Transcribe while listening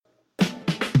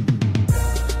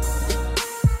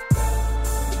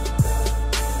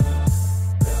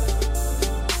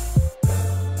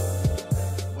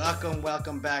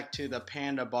welcome back to the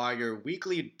Panda Barr, your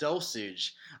weekly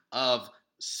dosage of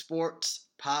sports,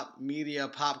 pop media,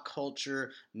 pop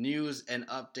culture, news, and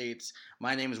updates.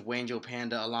 My name is Wayne Joe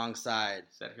Panda alongside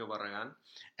Sergio Barragan.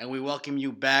 And we welcome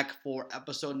you back for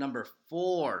episode number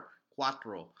 4,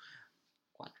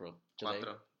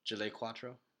 July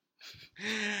Quattro.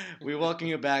 We welcome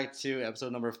you back to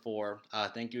episode number 4.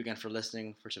 Thank you again for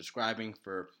listening, for subscribing,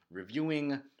 for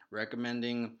reviewing,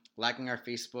 recommending, liking our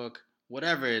Facebook.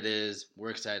 Whatever it is, we're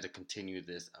excited to continue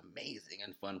this amazing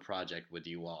and fun project with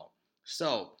you all.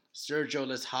 So, Sergio,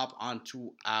 let's hop on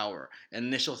to our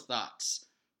initial thoughts.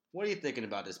 What are you thinking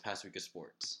about this past week of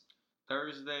sports?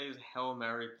 Thursday's Hail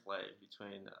Mary play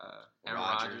between Aaron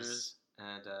Rodgers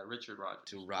and Richard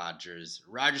Rodgers.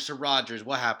 Rodgers to Rodgers.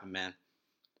 What happened, man?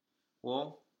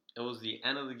 Well, it was the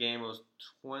end of the game. It was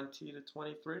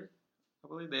 20-23, I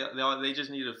believe. They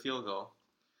just needed a field goal.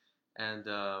 And,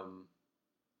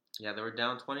 they were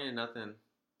down 20-0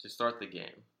 to start the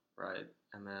game, right?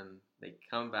 And then they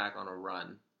come back on a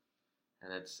run.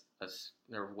 And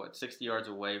they're 60 yards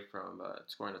away from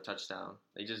scoring a touchdown.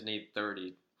 They just need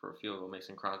 30 for a field goal.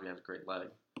 Mason Crosby has a great leg.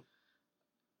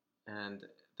 And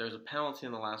there's a penalty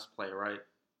in the last play, right?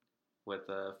 With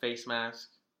a face mask.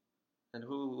 And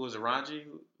who was it, Raji?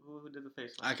 Who did the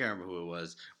face mask? I can't remember who it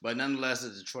was. But nonetheless, the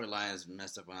Detroit Lions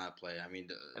messed up on that play. I mean,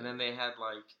 and then they had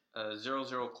like a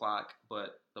 0-0 clock,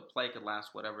 but the play could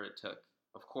last whatever it took.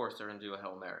 Of course, they're going to do a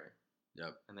Hail Mary.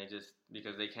 Yep. And they just,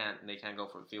 because they can't go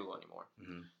for a field goal anymore.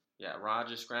 Mm-hmm. Yeah,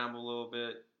 Rodgers scrambled a little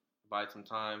bit, bide some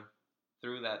time,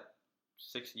 threw that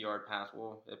 60-yard pass.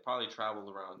 Well, it probably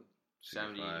traveled around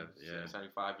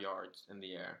 75 yards in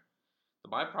the air.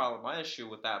 My issue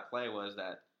with that play was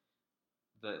that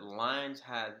the Lions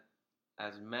had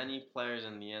as many players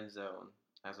in the end zone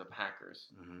as the Packers,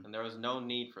 and there was no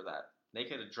need for that. They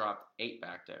could have dropped 8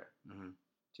 back there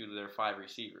to their 5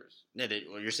 receivers. Yeah,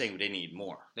 you're saying they need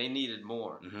more. They needed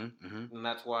more, and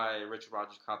that's why Richard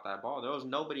Rodgers caught that ball. There was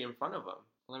nobody in front of him.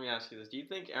 Let me ask you this. Do you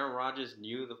think Aaron Rodgers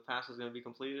knew the pass was going to be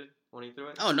completed when he threw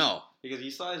it? Oh, no. Because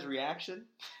you saw his reaction.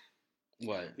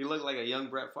 What? He looked like a young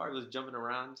Brett Favre. He was jumping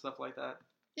around and stuff like that.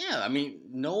 Yeah, I mean,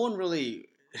 no one really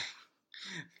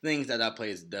thinks that play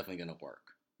is definitely going to work.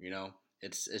 You know?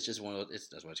 It's just one of those,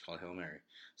 that's why it's called Hail Mary.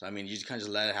 So, I mean, you just kind of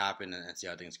just let it happen and see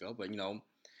how things go. But, you know,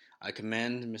 I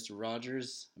commend Mr.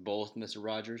 Rodgers, both Mr.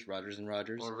 Rodgers and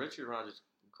Rodgers. Well, Richard Rodgers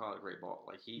caught a great ball.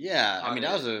 Like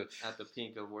that was at the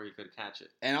peak of where he could catch it.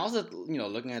 And also, you know,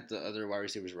 looking at the other wide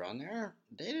receivers around there,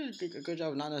 they did a good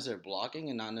job of not necessarily blocking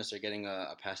and not necessarily getting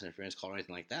a pass interference call or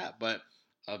anything like that. But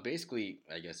basically,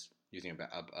 I guess, using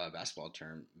a basketball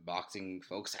term, boxing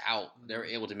folks out. They were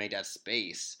able to make that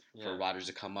space for Rodgers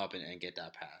to come up and get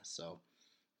that pass. So,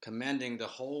 commending the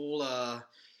whole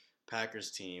Packers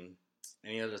team.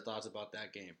 Any other thoughts about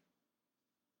that game?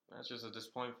 That's just a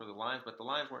disappointment for the Lions, but the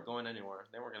Lions weren't going anywhere.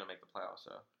 They weren't going to make the playoffs,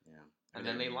 so. Yeah. And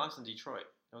then they lost in Detroit.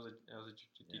 It was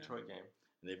a Detroit game.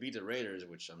 And they beat the Raiders,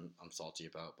 which I'm salty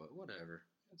about, but whatever.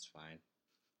 It's fine.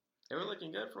 They were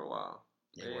looking good for a while.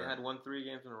 They had won 3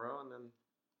 games in a row, and then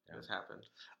this happened.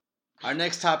 Our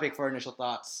next topic for initial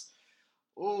thoughts.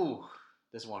 Ooh,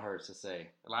 this one hurts to say.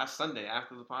 Last Sunday,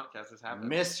 after the podcast, this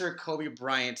happened. Mr. Kobe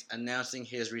Bryant announcing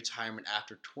his retirement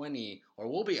after 20, or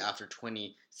will be after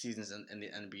 20 seasons in the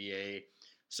NBA.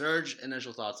 Serge,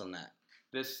 initial thoughts on that?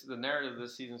 The narrative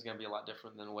this season is going to be a lot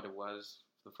different than what it was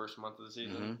the first month of the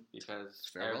season. Because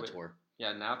farewell tour.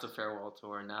 Yeah, now it's a farewell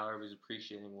tour. Now everybody's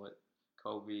appreciating what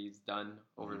Kobe's done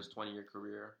over his 20-year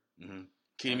career.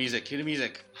 Cue the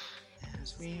music.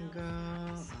 As we go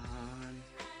on.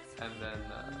 And then...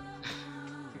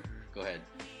 Go ahead.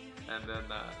 And then,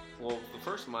 the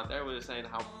first month, everybody was saying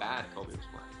how bad Kobe was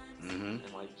playing.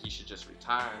 And, like, he should just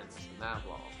retire and this and that,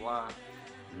 blah, blah,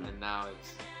 blah. And now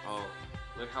it's,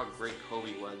 look how great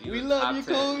Kobe was. We love you,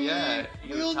 Kobe. Yeah.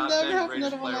 We'll never have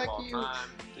another one like you. Time.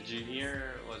 Did you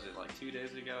hear, was it like 2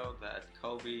 days ago, that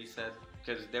Kobe said,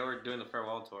 because they were doing the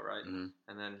farewell tour, right?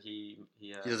 And then he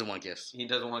doesn't want gifts. He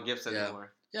doesn't want gifts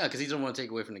anymore. Yeah, because he doesn't want to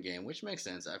take away from the game, which makes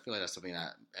sense. I feel like that's something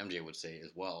that MJ would say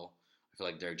as well. I feel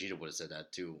like Derek Jeter would have said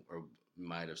that too, or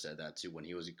might have said that too when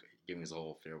he was giving his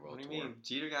whole farewell tour. What do you mean?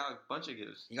 Jeter got a bunch of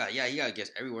gifts. He got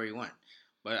gifts everywhere he went.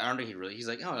 But I don't think he's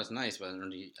like, oh, that's nice, but I don't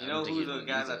think you know who's the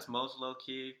guy that's most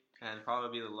low-key and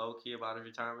probably be the low-key about his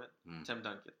retirement? Tim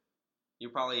Duncan. You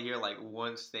probably hear like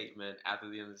one statement after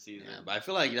the end of the season. Yeah, but I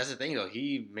feel like that's the thing, though.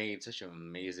 He made such an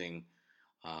amazing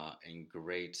and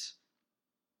great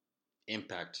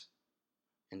impact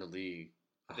in the league.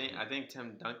 I think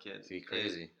Tim Duncan.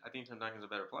 Crazy. I think Tim Duncan's a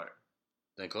better player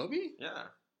than Kobe. Yeah.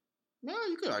 No,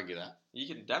 you could argue that.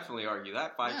 You can definitely argue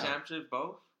that. 5 championships,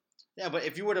 both. Yeah, but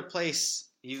if you were to place,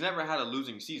 he's never had a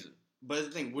losing season. But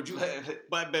the thing, would you?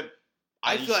 But but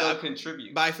I feel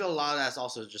contribute. But I feel a lot of that's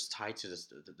also just tied to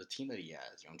the team that he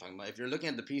has. You know what I'm talking about? If you're looking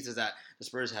at the pieces that the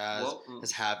Spurs has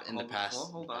in the past,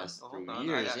 hold on.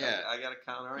 years, I got a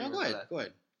counter argument. Go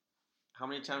ahead. How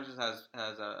many times has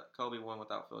Kobe won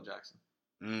without Phil Jackson?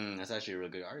 That's actually a really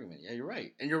good argument. Yeah, you're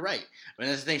right, and you're right. But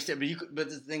that's the thing. But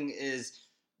the thing is,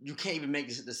 you can't even make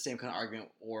the same kind of argument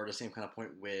or the same kind of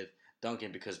point with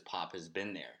Duncan because Pop has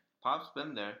been there. Pop's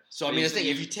been there. So I mean, the thing,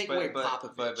 if you take away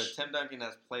Popovich, but Tim Duncan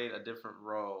has played a different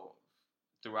role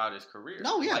throughout his career.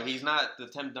 No, yeah, like he's not the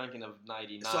Tim Duncan of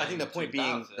 '99. So I think the point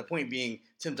being,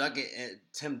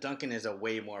 Tim Duncan is a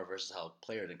way more versatile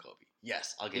player than Kobe.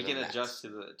 Yes, I'll give him that. He can adjust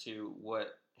to what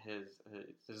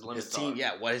his limits are.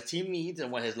 Yeah, what his team needs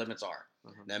and what his limits are.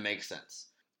 Mm-hmm. That makes sense.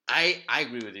 I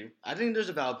agree with you. I think there's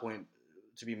a valid point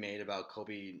to be made about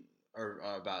Kobe or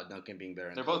about Duncan being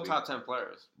better. They're both top 10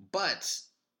 players. But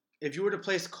if you were to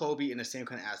place Kobe in the same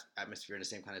kind of atmosphere, in the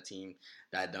same kind of team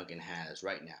that Duncan has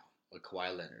right now, with Kawhi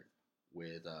Leonard,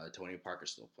 with Tony Parker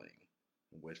still playing,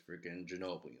 with freaking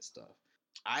Ginobili and stuff,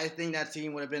 I think that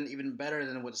team would have been even better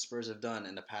than what the Spurs have done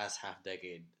in the past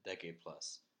decade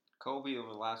plus. Kobe over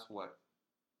the last what?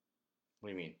 What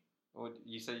do you mean? Well,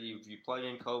 you said if you plug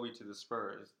in Kobe to the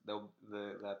Spurs, that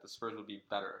the Spurs would be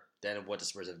better than what the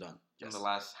Spurs have done in the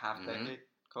last half decade.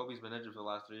 Kobe's been injured for the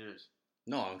last 3 years.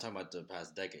 No, I'm talking about the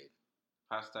past decade.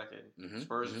 Past decade. Mm-hmm.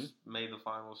 Spurs made the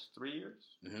finals 3 years.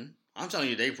 Mm-hmm. I'm telling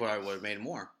you, they probably would have made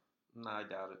more. No, I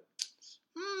doubt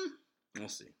it. We'll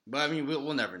see. But I mean,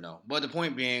 we'll never know. But the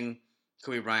point being,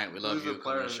 Kobe Bryant, we love you. Who's the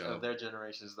player of their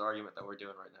generation is the argument that we're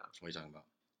doing right now. What are you talking about?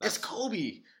 It's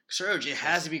Kobe. Serge, it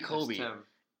has to be Kobe.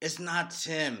 It's not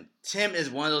Tim. Tim is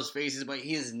one of those faces, but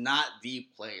he is not the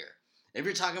player. If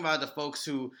you're talking about the folks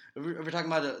if we're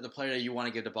talking about the player that you want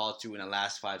to give the ball to in the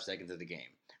last 5 seconds of the game,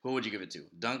 who would you give it to?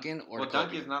 Duncan or Kobe?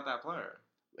 Duncan is not that player.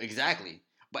 Exactly.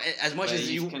 But as much as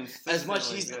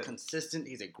he's consistent,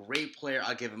 he's a great player.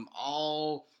 I'll give him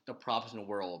all the props in the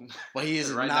world. But he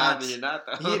is right not. Now, you're not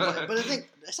though. But the thing,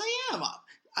 yes, I am.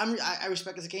 I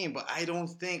respect his game, but I don't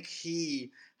think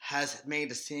he has made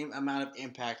the same amount of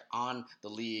impact on the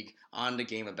league, on the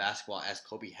game of basketball as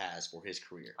Kobe has for his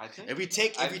career. I think if you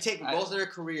take both of their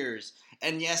careers,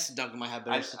 and yes, Duncan might have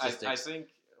better statistics. I think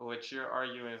what you're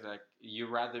arguing is that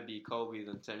you'd rather be Kobe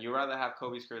than Tim. You'd rather have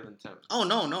Kobe's career than Tim. Oh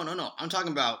no! I'm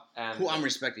talking about who I'm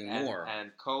respecting more.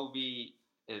 And Kobe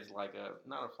is like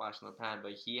not a flash in the pan,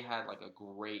 but he had like a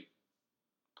great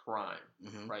prime,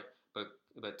 right?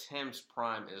 But Tim's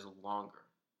prime is longer.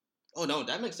 Oh no,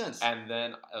 that makes sense. And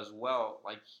then as well,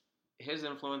 like his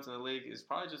influence in the league is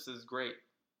probably just as great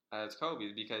as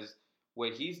Kobe's because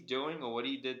what he's doing or what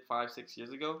he did 5-6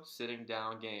 years ago, sitting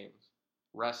down games,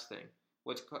 resting.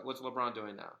 What's LeBron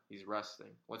doing now? He's resting.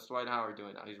 What's Dwight Howard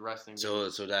doing now? He's resting. So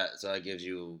that gives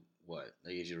you what?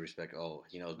 That gives you respect. Oh,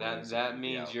 he knows. That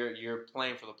means you're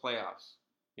playing for the playoffs.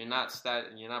 You're not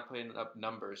You're not putting up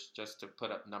numbers just to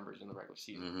put up numbers in the regular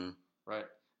season, right?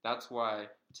 That's why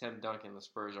Tim Duncan and the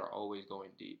Spurs are always going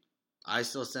deep. I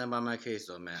still stand by my case,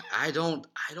 though, man. I don't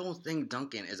think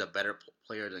Duncan is a better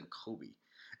player than Kobe.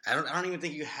 I don't even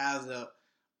think you have the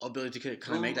ability to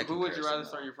kind of make that comparison. Who would you rather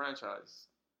start your franchise?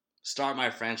 Start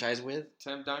my franchise with?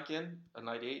 Tim Duncan, a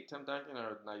 98 Tim Duncan,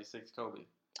 or a 96 Kobe?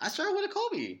 I started with a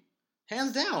Kobe.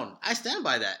 Hands down. I stand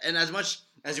by that. And as much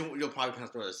as you'll probably kind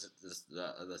of throw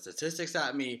the statistics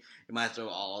at me, you might throw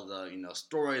all the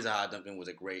stories of how Duncan was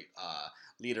a great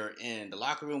leader in the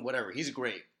locker room, whatever. He's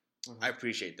great. I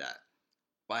appreciate that.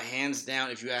 But hands down,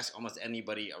 if you ask almost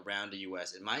anybody around the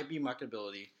U.S., it might be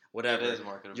marketability, whatever. It is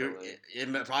marketability.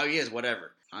 It probably is,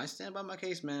 whatever. I stand by my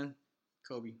case, man.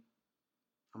 Kobe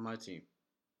on my team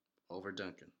over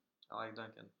Duncan. I like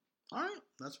Duncan. All right,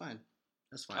 that's fine.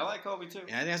 That's fine. I like Kobe too.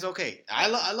 Yeah, I think that's okay. I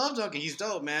love Duncan. He's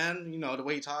dope, man. The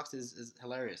way he talks is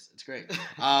hilarious. It's great.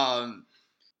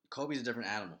 Kobe's a different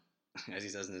animal, as he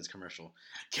says in his commercial.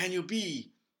 Can you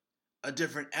be a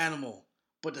different animal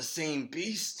but the same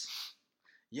beast?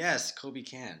 Yes, Kobe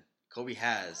can. Kobe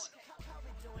has.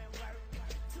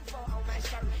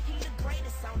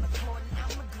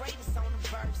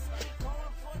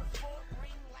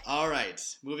 All right,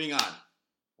 moving on.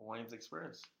 Wayne's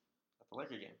experience at the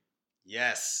Laker game.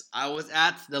 Yes, I was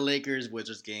at the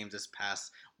Lakers-Wizards game this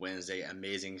past Wednesday.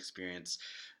 Amazing experience.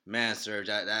 Man, Serge,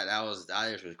 that was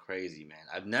crazy, man.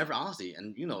 I've never, honestly,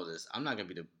 and you know this, I'm not going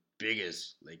to be the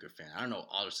biggest Laker fan. I don't know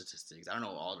all the statistics. I don't know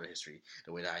all the history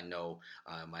the way that I know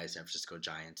my San Francisco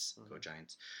Giants. Go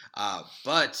Giants.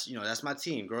 But, that's my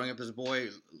team. Growing up as a boy,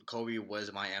 Kobe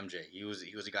was my MJ. He was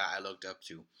a guy I looked up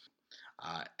to.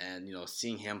 And,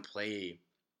 seeing him play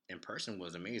in person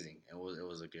was amazing. It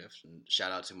was a gift. And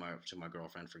shout out to my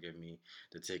girlfriend for giving me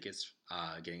the tickets,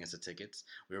 getting us the tickets.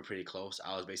 We were pretty close.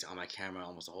 I was basically on my camera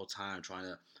almost the whole time trying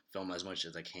to film as much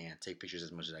as I can, take pictures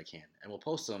as much as I can, and we'll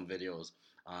post some videos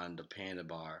on the Panda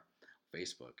Barr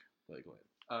Facebook. Go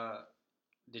ahead.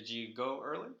 Did you go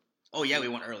early? Oh yeah, we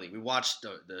went early. We watched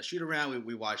the shoot around.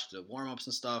 We watched the warm ups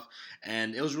and stuff,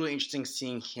 and it was really interesting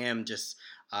seeing him just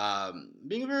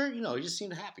being very, he just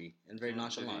seemed happy and very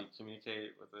nonchalant. Did he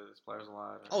communicate with his players a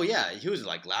lot? Oh yeah, he was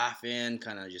like laughing,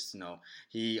 kind of just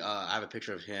he. I have a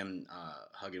picture of him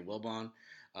hugging Wilbon.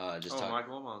 Mike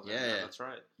Wilbon's there. Yeah, that's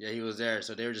right. Yeah, he was there.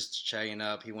 So they were just chatting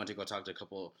up. He went to go talk to a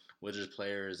couple Wizards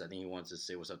players. I think he wanted to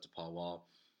say what's up to Paul Wall.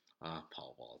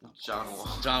 Paul Wall. John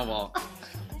Wall. John Wall.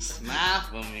 Smile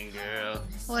for me, girl.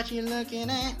 What you looking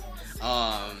at?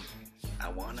 I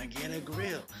wanna get a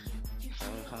grill.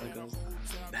 How it goes?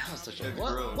 That was such a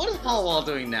what is Paul Wall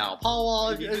doing now? Paul Wall,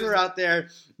 if you're out there,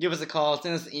 give us a call.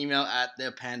 Send us an email at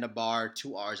the Panda Barr,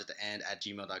 2 R's at the end,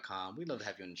 @gmail.com. We'd love to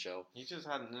have you on the show. He just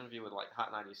had an interview with like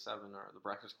Hot 97 or The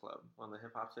Breakfast Club on the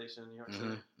hip hop station in New York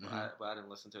City. But I didn't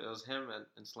listen to it. It was him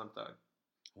and Slim Thug.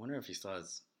 I wonder if he still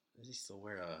has. Does he still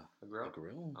wear a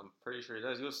grill? I'm pretty sure he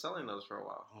does. He was selling those for a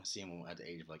while. I want to see him at the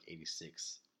age of like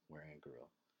 86 wearing a grill.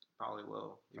 Probably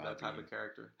will. He's that type of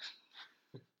character.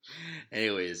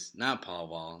 Anyways, not Paul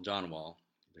Wall, John Wall.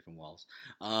 Different walls.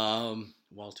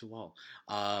 Wall to wall.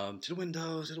 To the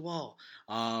windows, to the wall.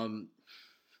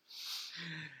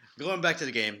 Going back to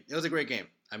the game, it was a great game.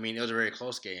 I mean, it was a very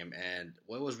close game. And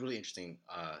what was really interesting,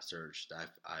 Serge, that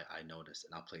I noticed,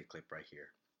 and I'll play a clip right here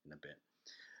in a bit.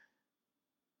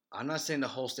 I'm not saying the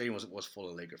whole stadium was full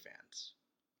of Laker fans,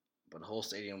 but the whole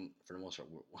stadium, for the most part,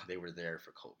 they were there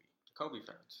for Kobe. Kobe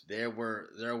fans. There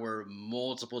were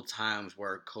multiple times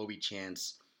where Kobe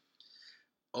chants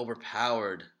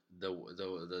overpowered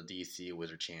the DC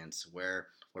Wizard chants, where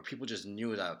people just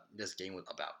knew that this game was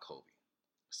about Kobe.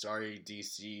 Sorry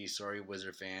DC, sorry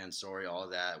Wizard fans, sorry all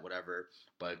that, whatever,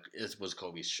 but it was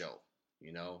Kobe's show.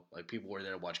 Like people were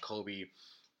there to watch Kobe.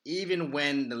 Even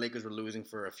when the Lakers were losing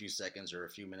for a few seconds or a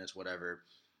few minutes, whatever,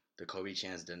 the Kobe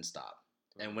chants didn't stop.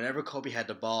 And whenever Kobe had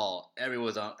the ball,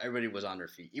 everybody was on their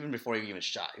feet. Even before he even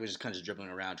shot, he was just kind of just dribbling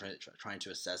around, trying to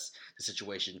assess the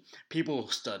situation. People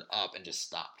stood up and just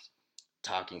stopped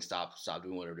talking, stopped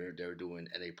doing whatever they were doing,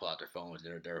 and they pull out their phones.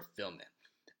 They were filming,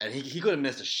 and he could have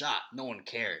missed a shot. No one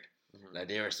cared. Mm-hmm. Like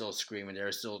they were still screaming, they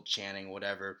were still chanting,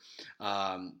 whatever.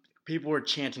 People were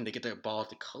chanting to get the ball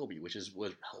to Kobe, which was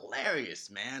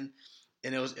hilarious, man.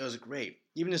 And it was great.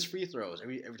 Even his free throws,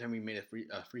 every time he made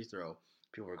a free throw,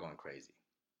 people were going crazy.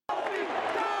 Kobe,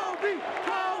 Kobe,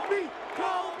 Kobe,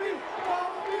 Kobe,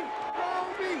 Kobe,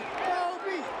 Kobe,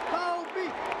 Kobe, Kobe,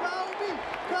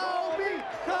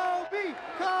 Kobe,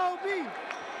 Kobe.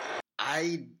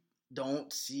 I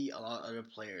don't see a lot of other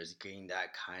players getting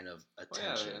that kind of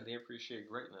attention. Well, yeah, they appreciate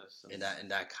greatness. And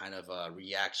that kind of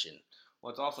reaction. Well,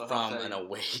 it's also from an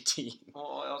away team.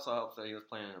 Well, it also helps that he was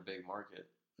playing in a big market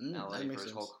in LA for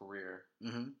his whole career.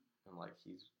 Mm-hmm. And like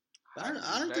he's.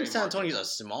 I don't think San Antonio's a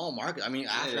small market. I mean,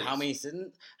 after how many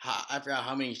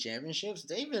championships,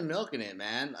 they've been milking it,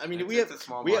 man. I mean, we have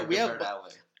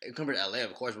compared to LA,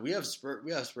 of course, but we have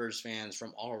Spurs fans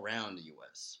from all around the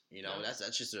U.S.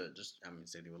 That's just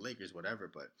same thing with Lakers, whatever.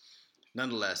 But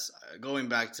nonetheless, going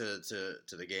back to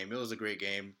the game, it was a great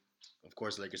game. Of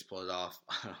course, the Lakers pulled it off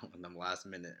in the last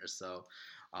minute or so.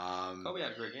 Kobe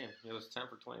had a great game. It was 10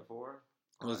 for 24.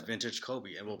 It was vintage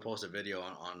Kobe, and we'll post a video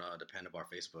on the Panda Barr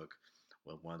Facebook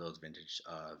with one of those vintage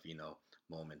Vino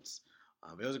moments.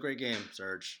 It was a great game,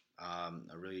 Serge. I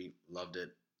really loved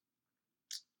it.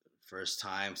 First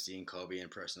time seeing Kobe in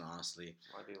person, honestly.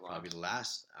 Probably the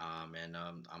last. And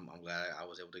I'm glad I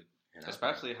was able to.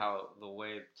 Especially how the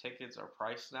way tickets are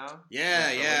priced now.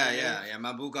 Yeah.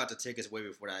 My boo got the tickets way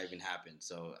before that even happened.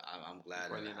 So I'm glad.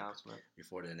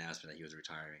 Before the announcement that he was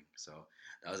retiring. So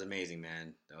that was amazing,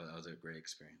 man. That was a great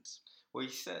experience. Well, he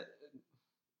said,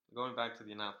 going back to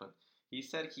the announcement, he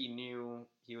said he knew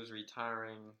he was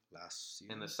retiring last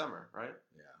season. In the summer, right?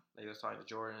 Yeah. He was talking to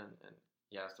Jordan, and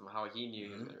he asked him how he knew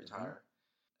he was going to retire.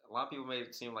 A lot of people made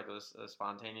it seem like it was a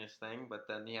spontaneous thing, but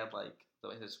then he had like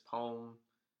his poem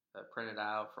printed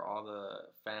out for all the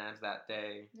fans that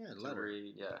day. Yeah, letter.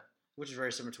 Read, yeah. Which is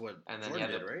very similar to what and Jordan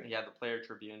did, right? He had the player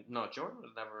tribune. No, Jordan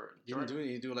was never. He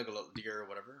didn't do like a year or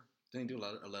whatever. Didn't he do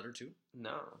a letter too?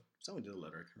 No. Someone did a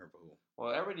letter. I can't remember who.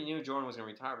 Well, everybody knew Jordan was going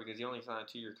to retire because he only signed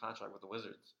a 2-year contract with the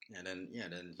Wizards. And then he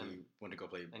went to go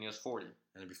play. And he was 40.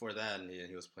 And then before that,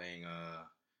 he was playing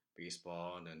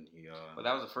baseball, and then he. But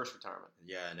that was the first retirement.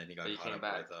 Yeah, and then he got caught came up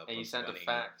back. with. And he sent a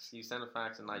fax. He sent a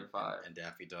fax in '95. And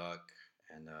Daffy Duck.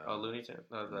 And Looney Tunes,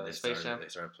 they the Space Jam.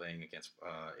 started playing against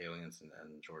aliens, and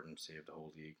Jordan saved the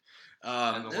whole league.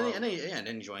 And the world. And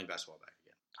then he joined basketball back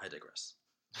again. I digress.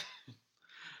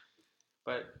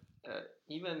 But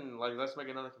even like, let's make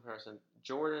another comparison.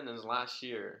 Jordan in his last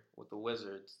year with the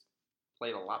Wizards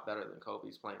played a lot better than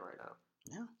Kobe's playing right now.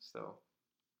 Yeah. Still.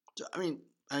 I mean,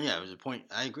 yeah, it was a point.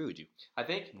 I agree with you. I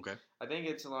think. Okay. I think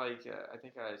it's like I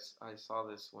think I saw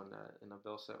this when in a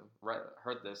Bill Simmons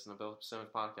heard this in a Bill Simmons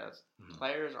podcast. Mm-hmm.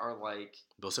 Players are like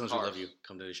Bill Simmons. cars. We love you.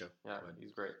 Come to the show. Yeah,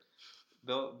 he's great.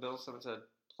 Bill Simmons said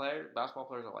basketball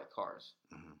players are like cars.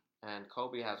 Mm-hmm. And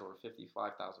Kobe has over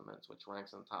 55,000 minutes, which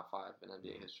ranks in the top 5 in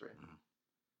NBA history. Mm-hmm.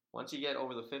 Once you get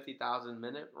over the 50,000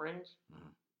 minute range,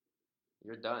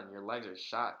 you're done. Your legs are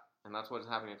shot, and that's what's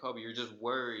happening to Kobe. You're just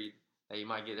worried that you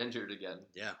might get injured again.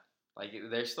 Yeah. Like,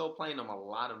 they're still playing him a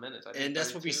lot of minutes. And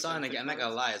that's what we saw. And I'm not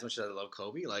gonna lie, as much as I love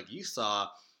Kobe, like you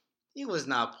saw, he was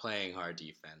not playing hard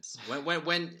defense.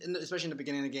 When especially in the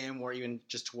beginning of the game, or even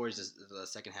just towards the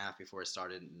second half before it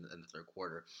started in the third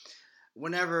quarter.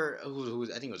 Whenever who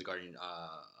I think it was guarding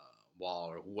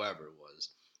Wall or whoever it was,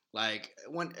 like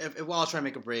if Wall was trying to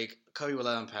make a break, Kobe would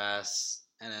let him pass,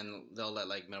 and then they'll let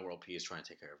like Metta World Peace try and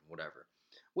take care of him, whatever.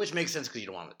 Which makes sense because you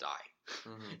don't want him to die.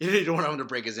 Mm-hmm. You don't want him to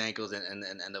break his ankles and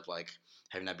end up like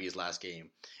having that be his last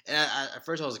game. And at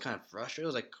first I was kind of frustrated. I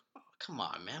was like, oh, come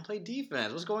on, man, play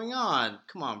defense. What's going on?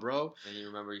 Come on, bro. And you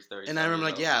remember he's 30. And I remember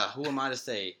like, yeah, who am I to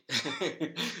say?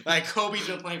 Like Kobe's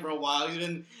been playing for a while.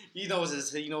 He knows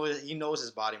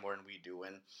his body more than we do.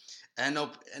 And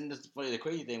the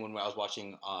crazy thing when I was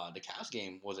watching the Cavs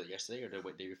game, was it yesterday or the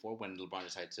day before when LeBron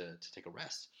decided to take a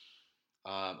rest? A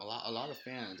lot of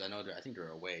fans, I think they're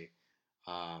away.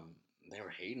 They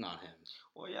were hating on him.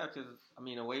 Well, yeah, because I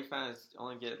mean, away fans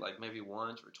only get like maybe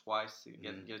once or twice to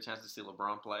get a chance to see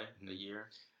LeBron play a year.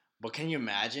 But can you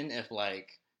imagine if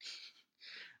like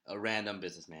a random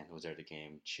businessman who was there at the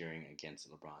game cheering against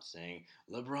LeBron, saying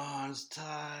LeBron's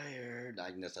tired?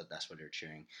 I think that's what they're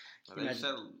cheering. They've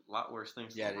said a lot worse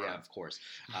things. Yeah, of course.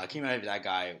 Can you imagine if that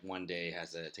guy one day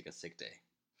has to take a sick day?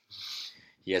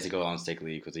 He has to go on sick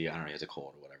leave because he has a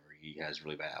cold or whatever. He has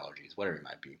really bad allergies, whatever it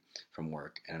might be, from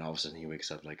work. And then all of a sudden he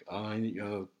wakes up like,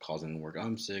 calls in work,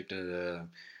 I'm sick, da, da, da.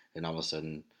 And all of a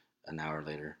sudden, an hour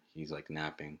later, he's like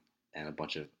napping, and a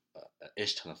bunch of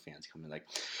ton of fans come in like,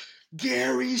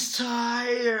 Gary's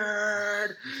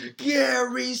tired.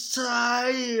 Gary's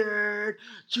tired.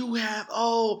 You have,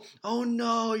 oh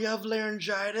no, you have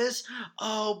laryngitis.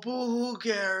 Oh, boo-hoo,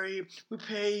 Gary. We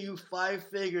pay you 5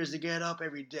 figures to get up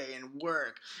every day and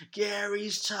work.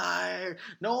 Gary's tired.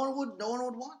 No one would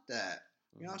want that.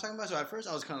 You know what I'm talking about? So at first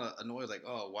I was kind of annoyed, like,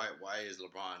 oh, why is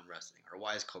LeBron resting, or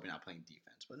why is Kobe not playing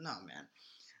defense? But no, man,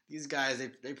 these guys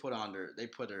these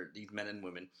men and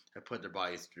women have put their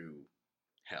bodies through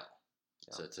hell.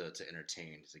 Yeah. To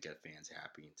entertain, to get fans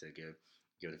happy, to give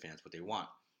the fans what they want,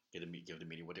 give the media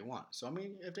what they want. So I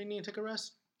mean, if they need to take a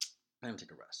rest, let them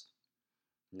take a rest.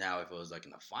 Now, if it was like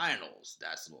in the finals,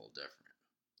 that's a little different.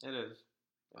 It is.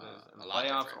 A lot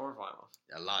playoffs different. Or finals.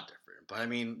 A lot different. But I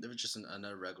mean, it was just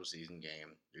another regular season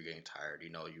game. You're getting tired.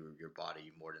 You know your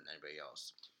body more than anybody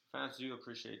else. Fans do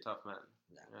appreciate tough men.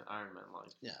 Yeah. Iron Men,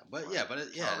 like. Yeah, but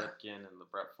Charles Ripken and the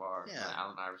Brett Favre and the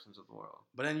Allen Iversons of the world.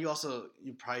 But then you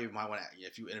probably might want to,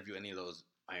 if you interview any of those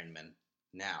Iron Men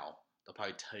now, they'll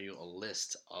probably tell you a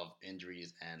list of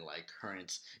injuries and like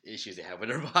current issues they have with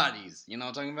their bodies. You know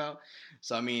what I'm talking about?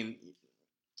 So I mean,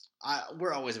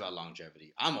 we're always about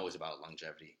longevity. I'm always about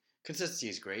longevity. Consistency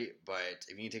is great, but if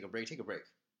you need to take a break, take a break.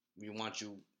 We want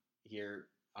you here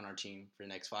on our team for the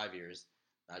next 5 years,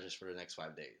 not just for the next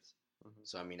 5 days. Mm-hmm.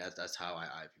 So I mean, that's how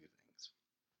I view things.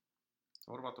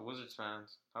 What about the Wizards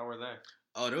fans? How were they?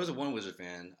 Oh, there was one Wizard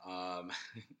fan.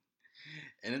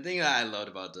 And the thing that I loved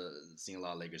about seeing a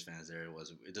lot of Lakers fans there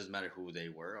was it doesn't matter who they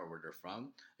were or where they're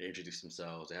from. They introduced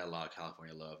themselves. They had a lot of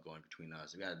California love going between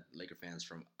us. We had Laker fans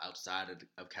from outside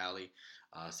of Cali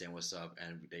saying what's up,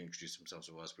 and they introduced themselves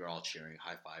to us. We were all cheering,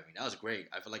 high-fiving. That was great.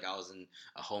 I felt like I was in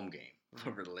a home game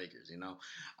for the Lakers, you know.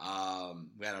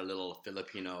 We had our little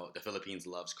the Philippines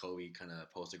loves Kobe kind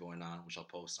of poster going on, which I'll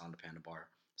post on the Panda Barr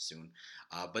soon.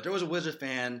 But there was a Wizard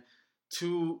fan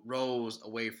 2 rows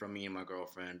away from me and my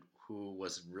girlfriend who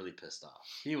was really pissed off.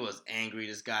 He was angry.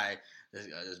 This guy,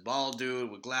 this bald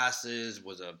dude with glasses,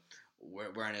 was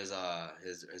wearing his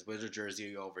Wizard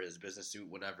jersey over his business suit,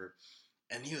 whatever,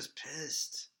 and he was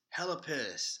pissed, hella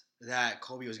pissed that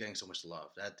Kobe was getting so much love,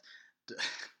 that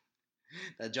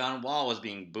John Wall was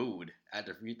being booed at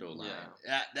the free throw line.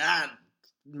 Yeah. That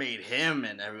made him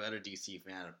and every other DC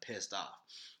fan pissed off.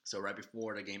 So right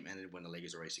before the game ended, when the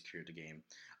Lakers already secured the game,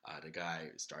 the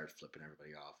guy started flipping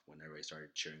everybody off when everybody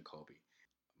started cheering Kobe.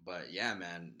 But yeah,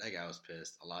 man, that guy was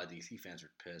pissed. A lot of DC fans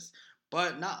were pissed,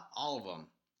 but not all of them.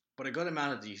 But a good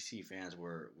amount of DC fans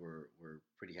were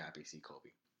pretty happy to see Kobe.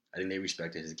 I think they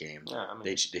respected his game. Yeah, I mean,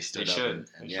 they stood they up should.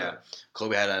 and yeah,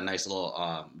 Kobe had a nice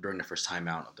little during the first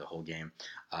timeout of the whole game.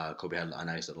 Kobe had a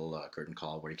nice little curtain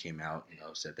call where he came out,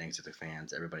 said thanks to the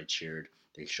fans. Everybody cheered.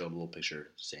 They showed a little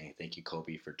picture saying thank you,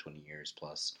 Kobe, for 20 years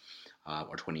plus,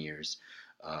 or 20 years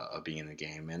of being in the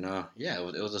game. And yeah,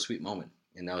 it was a sweet moment,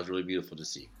 and that was really beautiful to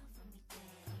see.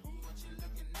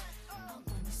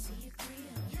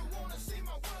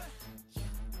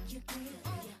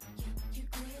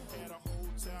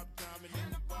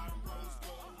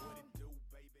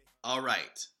 All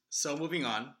right, so moving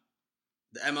on,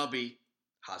 the MLB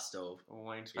hot stove.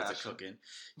 Wayne's It's a passion. cooking.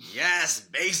 Yes,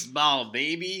 baseball,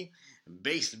 baby,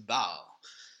 baseball.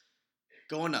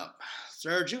 Going up,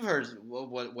 Serge. You've heard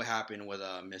what happened with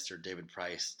Mr. David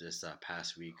Price this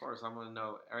past week. Of course, I'm gonna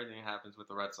know everything that happens with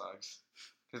the Red Sox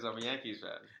because I'm a Yankees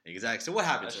fan. Exactly. So what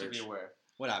happened, I should Serge? be aware.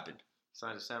 What happened?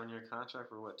 Signed a 7-year contract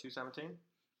for what, 217?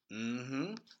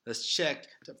 Mm-hmm. Let's check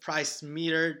the price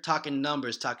meter. Talking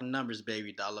numbers,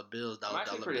 baby. Dollar bills, I'm dollar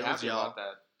actually pretty bills, happy y'all. about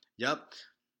that Yep.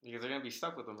 because they're gonna be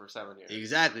stuck with him for 7 years.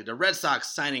 Exactly. The Red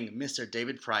Sox signing Mr.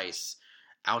 David Price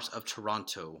out of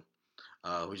Toronto,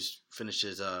 who just finished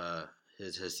his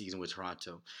season with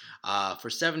Toronto, for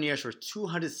 7 years for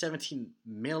 $217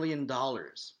 million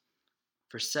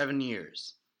for 7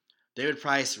 years. David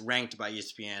Price ranked by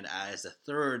ESPN as the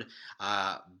third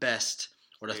best,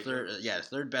 or the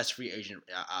third best free agent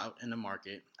out in the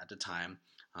market at the time.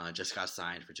 Just got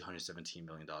signed for $217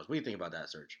 million. What do you think about that,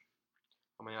 Serge?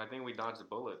 I mean, I think we dodged a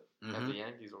bullet Mm-hmm. at the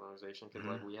Yankees organization because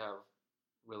like we have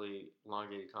really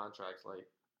elongated contracts like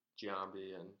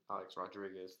Giambi and Alex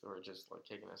Rodriguez who are just like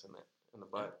kicking us in the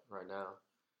butt right now.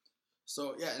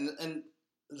 So yeah, and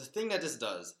the thing that this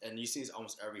does, and you see this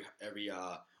almost every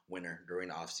winter during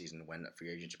the offseason when free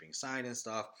agents are being signed and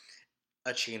stuff,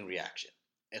 a chain reaction.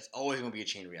 It's always going to be a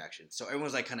chain reaction. So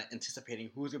everyone's like kind of anticipating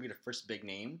who's going to be the first big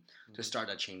name to start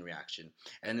that chain reaction.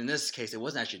 And in this case, it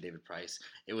wasn't actually David Price.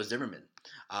 It was Zimmerman.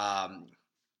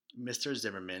 Mr.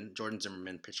 Zimmerman, Jordan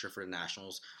Zimmerman, pitcher for the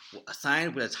Nationals,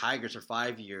 signed with the Tigers for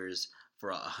 5 years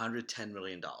for $110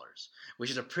 million, which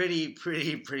is a pretty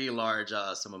large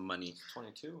sum of money.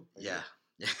 22. Yeah.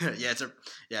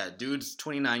 Dude's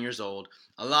 29 years old.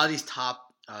 A lot of these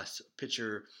top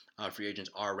pitcher free agents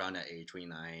are around that age,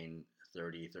 29,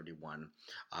 30, 31.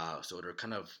 So they're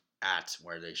kind of at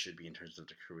where they should be in terms of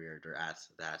their career. They're at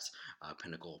that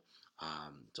pinnacle.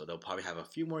 So they'll probably have a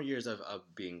few more years of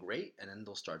being great, and then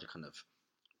they'll start to kind of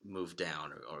move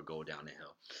down or go down the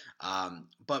hill.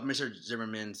 But Mr.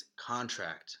 Zimmerman's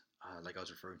contract, like I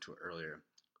was referring to earlier,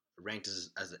 ranked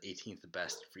as the 18th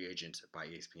best free agent by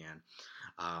ESPN.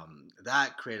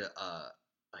 That created a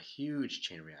huge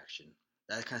chain reaction.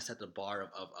 That kind of set the bar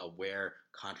of where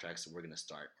contracts were going to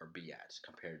start or be at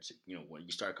compared to, when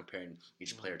you start comparing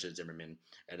each player to Zimmerman,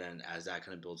 and then as that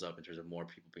kind of builds up in terms of more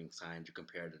people being signed, you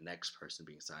compare the next person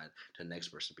being signed to the next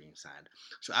person being signed.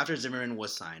 So after Zimmerman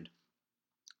was signed,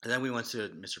 and then we went to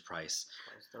Mr. Price.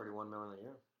 $31 million a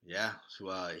year. Yeah,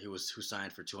 who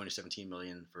signed for $217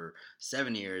 million for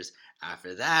 7 years.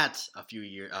 After that, a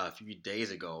few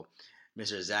days ago,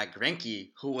 Mr. Zach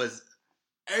Greinke, who was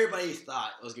everybody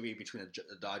thought it was gonna be between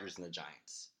the Dodgers and the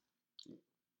Giants.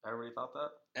 Everybody thought that?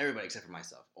 Everybody except for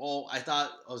myself. Oh, I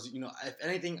thought if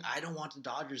anything, I don't want the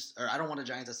Dodgers or I don't want the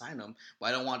Giants to sign him, but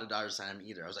I don't want the Dodgers to sign him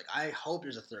either. I was like, I hope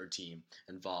there's a third team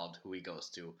involved who he goes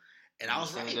to, and I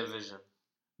was right. Division.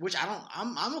 Which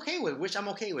I'm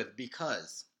okay with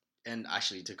because, and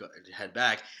actually to head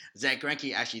back, Zach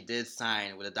Greinke actually did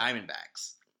sign with the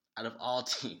Diamondbacks out of all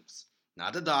teams,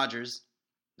 not the Dodgers,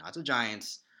 not the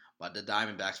Giants, but the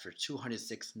Diamondbacks for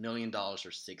 $206 million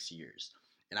for 6 years,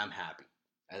 and I'm happy.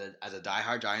 As a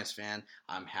diehard Giants fan,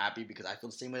 I'm happy because I feel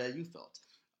the same way that you felt.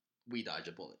 We dodged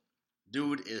a bullet.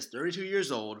 Dude is 32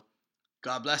 years old.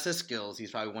 God bless his skills.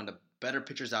 He's probably one of the better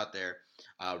pitchers out there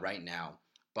right now.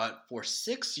 But for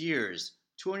 6 years,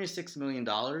 $206 million,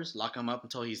 lock him up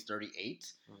until he's 38.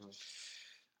 Mm-hmm.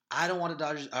 I don't want the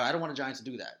Dodgers. I don't want the Giants to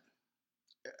do that.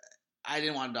 I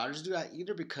didn't want the Dodgers to do that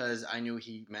either because I knew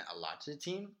he meant a lot to the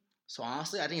team. So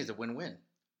honestly, I think it's a win-win.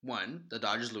 1, the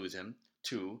Dodgers lose him.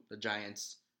 2, the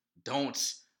Giants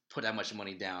don't put that much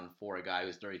money down for a guy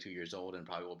who's 32 years old and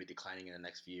probably will be declining in the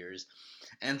next few years.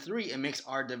 And 3, it makes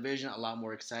our division a lot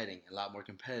more exciting, a lot more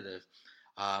competitive.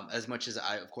 As much as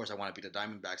I want to beat the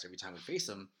Diamondbacks every time we face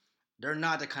them, they're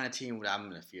not the kind of team that I'm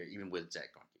going to fear, even with Zach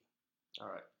Greinke. All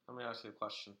right, let me ask you a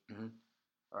question. Mm-hmm.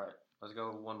 All right, let's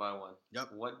go one by one.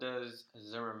 Yep. What does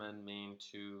Zimmerman mean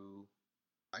to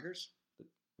Tigers?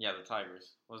 Yeah, the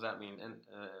Tigers. What does that mean? And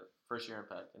first year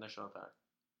impact, initial impact.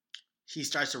 He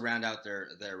starts to round out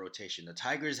their rotation. The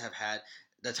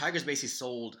Tigers basically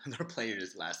sold their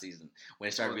players last season when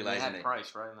they started realizing they had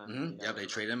Price, right? And then they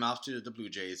traded him off to the Blue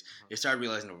Jays. Mm-hmm. They started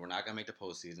realizing that we're not gonna make the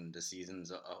postseason. The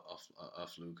season's a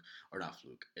fluke, or not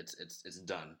fluke. It's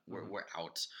done. We're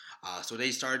out. So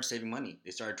they started saving money.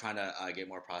 They started trying to get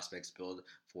more prospects build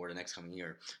for the next coming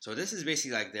year. So this is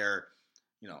basically like their,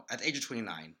 at the age of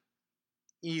 29.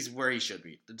 He's where he should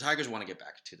be. The Tigers want to get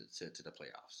back to the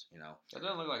playoffs. That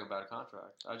doesn't look like a bad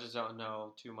contract. I just don't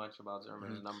know too much about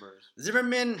Zimmerman's numbers.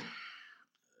 Zimmerman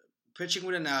pitching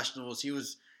with the Nationals, he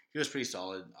was pretty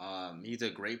solid. He's a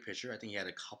great pitcher. I think he had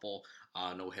a couple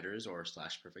no hitters or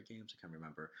 / perfect games. I can't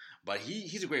remember, but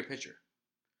he's a great pitcher.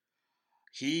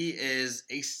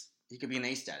 He could be an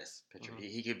A status pitcher. Mm-hmm.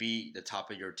 He could be the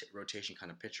top of your rotation kind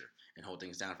of pitcher and hold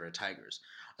things down for the Tigers.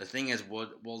 The thing is, will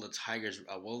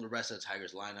the rest of the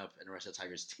Tigers lineup and the rest of the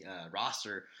Tigers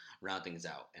roster round things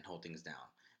out and hold things down?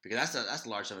 Because that's a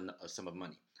large sum of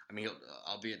money. I mean,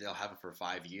 albeit they'll have him for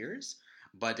 5 years,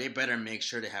 but they better make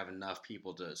sure they have enough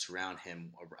people to surround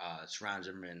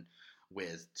Zimmerman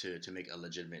with to make a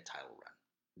legitimate title run.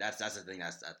 That's the thing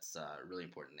that's really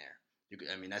important there.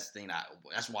 That's the thing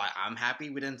that's why I'm happy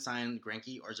we didn't sign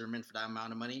Greinke or Zimmerman for that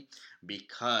amount of money,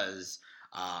 because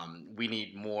we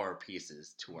need more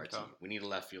pieces to our team. We need a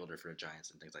left fielder for the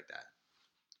Giants and things like that.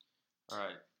 All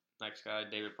right, next guy,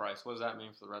 David Price. What does that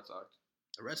mean for the Red Sox?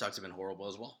 The Red Sox have been horrible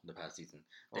as well the past season.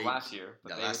 Last year,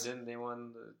 but they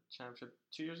won the championship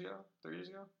 2 years ago, 3 years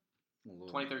ago,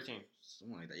 2013,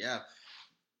 something like that. Yeah.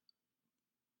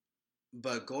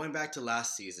 But going back to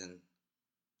last season,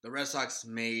 the Red Sox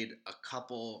made a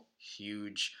couple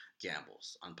huge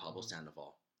gambles on Pablo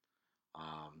Sandoval.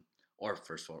 Or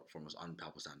first and foremost on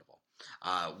Pablo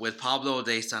Sandoval. With Pablo,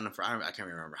 they signed him for, I can't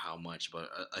remember how much, but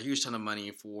a huge ton of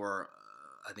money for,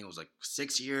 I think it was like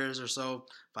 6 years or so,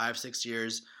 5-6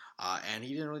 years. And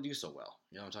he didn't really do so well.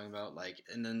 You know what I'm talking about?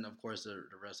 And then, of course, the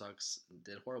Red Sox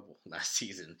did horrible last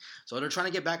season. So they're trying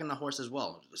to get back on the horse as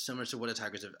well, similar to what the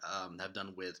Tigers have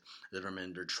done with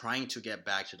Zimmerman. They're trying to get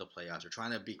back to the playoffs. They're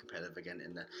trying to be competitive again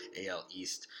in the AL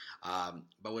East.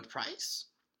 But with Price,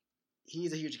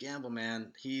 he's a huge gamble,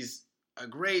 man. He's a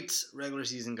great regular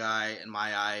season guy in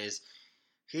my eyes.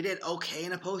 He did okay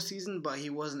in the postseason, but he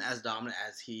wasn't as dominant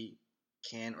as he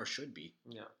can or should be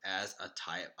as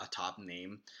a top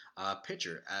name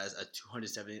pitcher, as a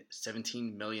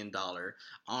 $217 million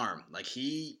arm.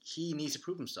 He needs to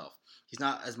prove himself. He's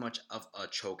not as much of a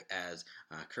choke as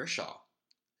Kershaw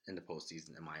in the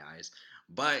postseason in my eyes,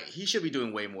 but he should be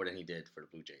doing way more than he did for the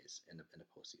Blue Jays in the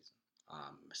postseason.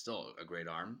 Still a great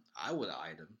arm. I would have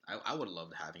eyed him. I would have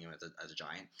loved having him as a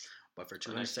Giant, but for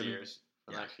 207 years,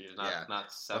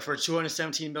 not 7. But for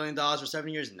 $217 million for 7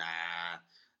 years, nah,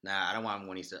 I don't want him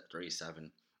when he's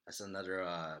 37. That's another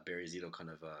Barry Zito kind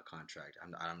of contract.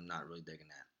 I'm not really digging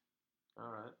that.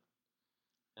 All right.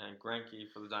 And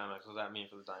Greinke for the Diamondbacks. What does that mean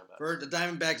for the Diamondbacks? For the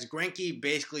Diamondbacks, Greinke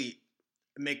basically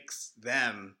makes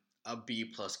them a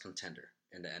B-plus contender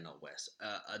in the NL West.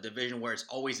 A division where it's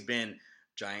always been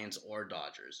Giants or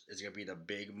Dodgers. Is it going to be the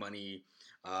big money,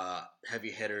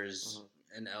 heavy hitters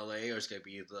in LA, or is it going to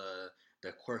be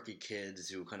the quirky kids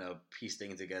who kind of piece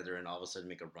things together and all of a sudden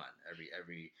make a run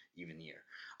every even year?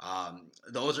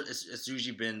 It's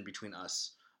usually been between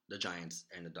us, the Giants,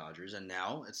 and the Dodgers, and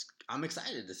now I'm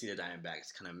excited to see the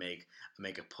Diamondbacks kind of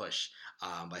make a push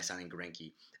by signing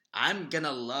Greinke. I'm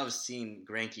gonna love seeing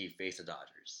Greinke face the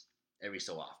Dodgers every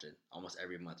so often, almost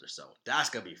every month or so. That's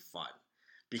gonna be fun,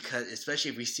 because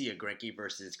especially if we see a Greinke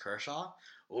versus Kershaw.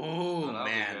 Oh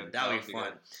man, that would be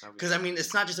fun. Because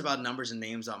it's not just about numbers and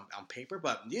names on paper,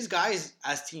 but these guys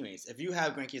as teammates. If you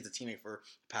have Greinke as a teammate for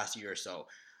the past year or so,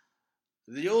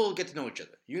 you'll get to know each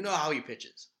other. You know how he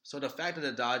pitches. So the fact that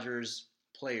the Dodgers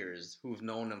players who've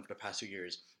known him for the past 2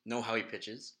 years know how he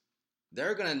pitches,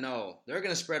 they're gonna know. They're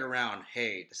gonna spread around.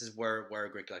 Hey, this is where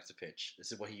Greinke likes to pitch.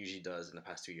 This is what he usually does in the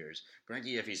past 2 years.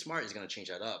 Greinke, if he's smart, is gonna change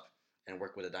that up and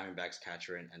work with the Diamondbacks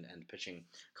catcher and pitching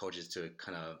coaches to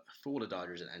kind of fool the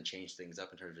Dodgers and change things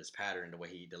up in terms of his pattern, the way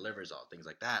he delivers, all things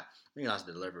like that. Maybe not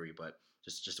the delivery, but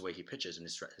just the way he pitches and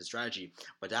his strategy.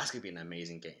 But that's going to be an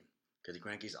amazing game, because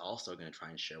Greinke's also going to try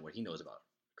and share what he knows about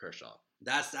Kershaw.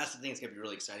 That's the thing that's going to be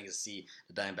really exciting, to see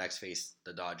the Diamondbacks face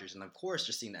the Dodgers, and of course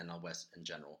just seeing the NL West in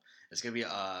general. It's going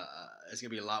to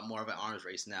be a lot more of an arms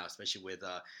race now, especially with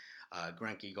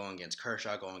Greinke going against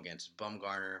Kershaw, going against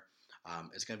Bumgarner.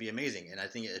 It's going to be amazing, and I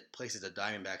think it places the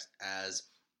Diamondbacks as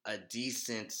a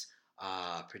decent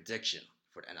prediction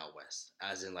for the NL West.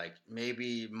 As in,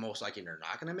 maybe most likely they're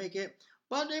not going to make it,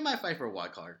 but they might fight for a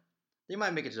wild card. They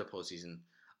might make it to the postseason.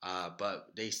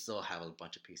 but they still have a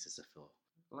bunch of pieces to fill.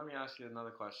 Let me ask you another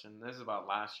question. This is about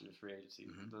last year's free agency.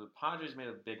 Mhm. The Padres made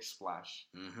a big splash.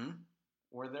 Mm-hmm.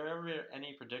 Were there ever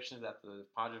any predictions that the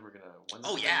Padres were going to win?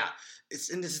 Oh yeah,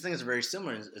 and this thing is very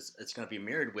similar. It's going to be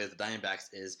mirrored with the Diamondbacks.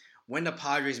 Is when the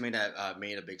Padres made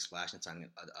a big splash in signing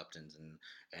Uptons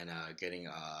and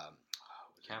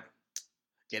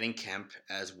getting Kemp,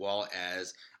 as well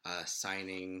as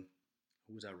signing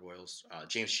who's that Royals?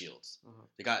 James Shields. Mhm.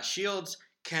 They got Shields,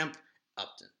 Kemp,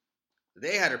 Upton.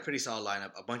 They had a pretty solid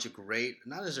lineup. A bunch of great,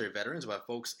 not necessarily veterans, but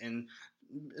folks in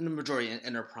the majority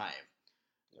in their prime.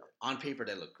 Yeah. On paper,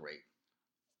 they look great.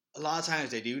 A lot of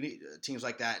times, they do need teams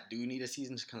like that do need a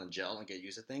season to kind of gel and get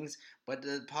used to things. But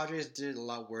the Padres did a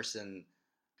lot worse than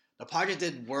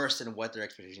what their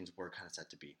expectations were kind of set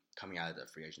to be coming out of the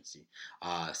free agency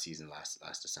season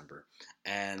last December.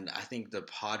 And I think the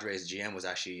Padres GM was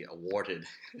actually awarded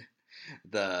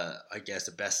the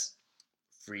best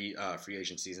free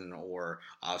agent season or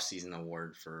off season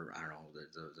award for, I don't know,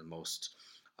 the most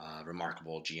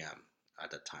remarkable GM at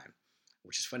that time,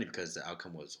 which is funny because the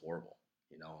outcome was horrible.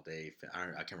 You know,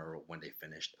 I can't remember when they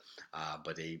finished,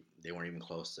 but they weren't even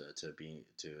close to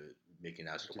making it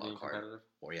out to the wild card.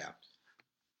 Or yeah.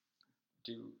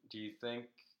 Do you think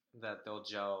that they'll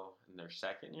gel in their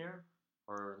second year,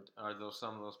 or are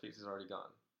some of those pieces already gone?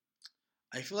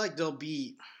 I feel like they'll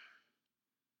be.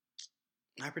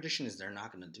 My prediction is they're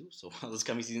not going to do so well this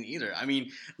coming season either. I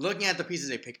mean, looking at the pieces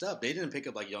they picked up, they didn't pick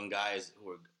up like young guys who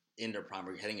were in their prime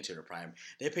or heading into their prime.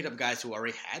 They picked up guys who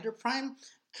already had their prime,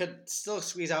 could still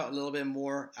squeeze out a little bit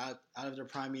more out of their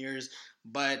prime years.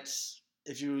 But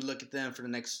if you look at them for the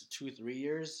next 2-3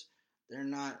 years, they're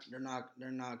not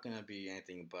going to be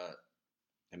anything but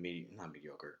not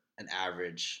mediocre, an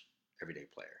average everyday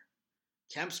player.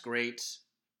 Kemp's great,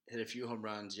 hit a few home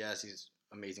runs. Yes, he's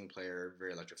an amazing player,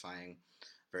 very electrifying,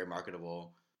 very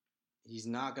marketable. He's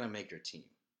not going to make your team.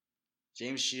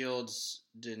 James Shields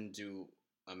didn't do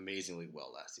amazingly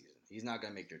well last season. He's not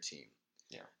going to make your team.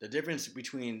 Yeah. The difference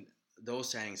between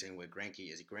those signings and with Greinke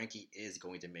is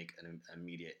going to make an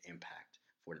immediate impact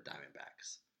for the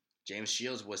Diamondbacks. James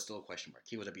Shields was still a question mark.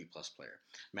 He was a B+ player.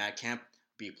 Matt Kemp,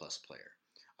 B+ player.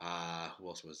 Who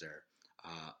else was there?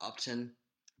 Upton,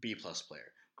 B+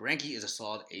 player. Greinke is a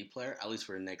solid A player, at least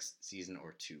for the next season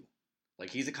or two. Like,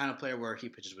 he's the kind of player where he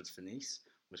pitches with finesse.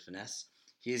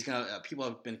 He's gonna. People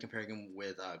have been comparing him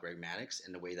with Greg Maddux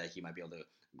in the way that he might be able to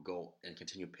go and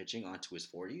continue pitching onto his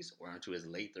 40s or onto his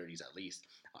late 30s at least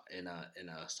in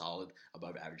a solid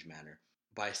above average manner.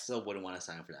 But I still wouldn't want to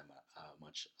sign him for that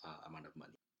much amount of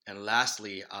money. And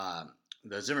lastly,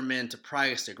 the Zimmerman to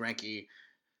Price to Greinke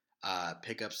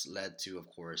pickups led to, of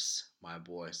course, my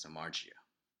boy Samardzija,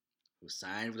 who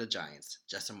signed with the Giants.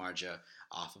 Jeff Samardzija,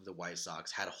 off of the White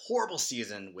Sox, had a horrible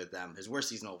season with them, his worst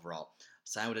season overall.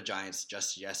 Signed with the Giants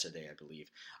just yesterday, I believe,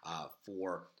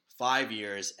 for 5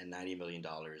 years and $90 million.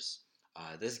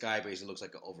 This guy basically looks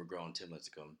like an overgrown Tim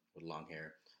Lincecum with long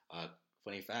hair.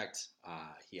 Funny fact,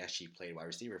 he actually played wide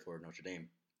receiver for Notre Dame.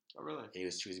 Oh, really? He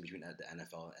was choosing between the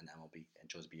NFL and MLB and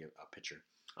chose to be a pitcher.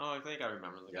 Oh, I think I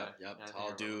remember the guy. Yep. Yeah,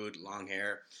 Tall dude, long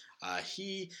hair.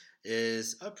 He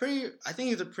is I think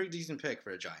he's a pretty decent pick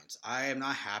for the Giants. I am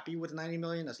not happy with $90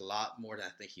 million. That's a lot more than I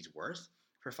think he's worth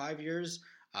for 5 years.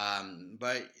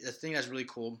 But the thing that's really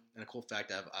cool, and a cool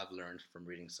fact I've learned from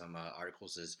reading some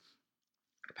articles, is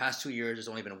the past 2 years, there's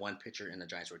only been one pitcher in the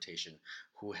Giants rotation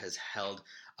who has held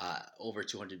over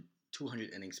 200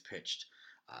 innings pitched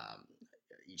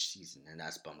each season, and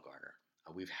that's Bumgarner.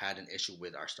 We've had an issue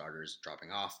with our starters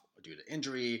dropping off due to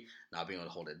injury, not being able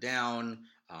to hold it down,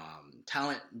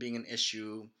 talent being an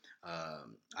issue,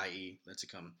 i.e.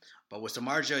 Lincecum. But with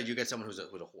Samardzija, you get someone who's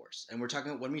with a horse. And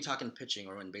when we talking pitching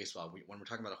or in baseball, when we're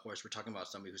talking about a horse, we're talking about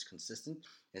somebody who's consistent,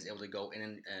 is able to go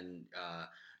in and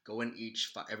go in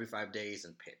every 5 days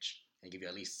and pitch and give you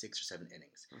at least 6 or 7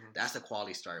 innings. Mm-hmm. That's the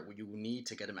quality start. Where you need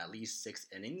to get him at least 6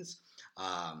 innings.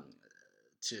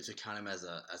 To count him as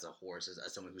a horse,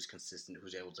 as someone who's consistent,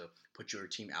 who's able to put your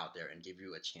team out there and give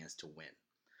you a chance to win.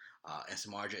 And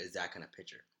Samardzija is that kind of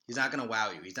pitcher. He's not going to wow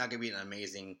you. He's not going to be an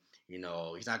amazing, he's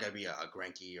not going to be a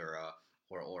Greinke or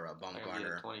a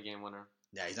Bumgarner. A 20-game winner.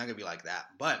 Yeah, he's not going to be like that.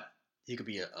 But he could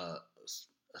be a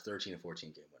 13 or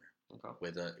 14 game winner. Okay.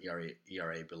 With an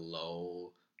ERA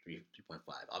below 3.5.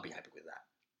 I'll be happy with that.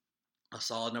 A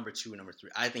solid number 2, number 3.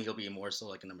 I think he'll be more so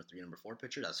like a number 3, number 4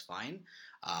 pitcher. That's fine.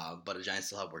 But the Giants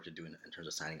still have work to do in terms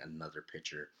of signing another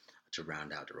pitcher to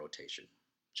round out the rotation.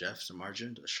 Jeff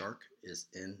Samardzija, the shark, is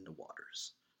in the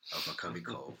waters of Macomb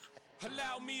Cove.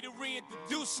 Allow me to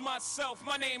reintroduce myself.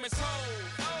 My name is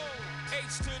Ho.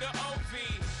 H to the OV.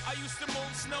 I used to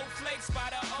move snowflakes by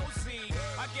the OZ.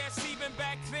 I guess even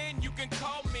back then you can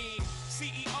call me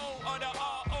CEO of the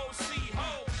ROC.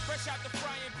 Ho, fresh out the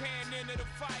frying pan into the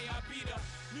fire. I be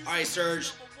the All right,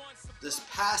 Serge. This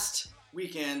past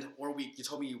weekend or week, you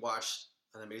told me you watched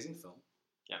an amazing film.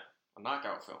 Yeah, a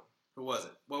knockout film. Who was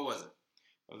it? What was it?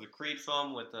 It was a Creed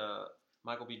film with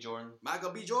Michael B. Jordan.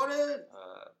 Michael B. Jordan.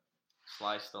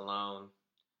 Sly Stallone,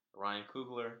 Ryan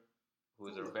Coogler, who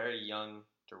is a very young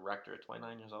director,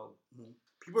 29 years old. Mm-hmm.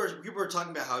 People are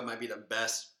talking about how it might be the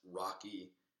best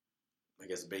Rocky, I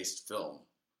guess, based film.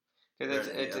 Because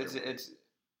it's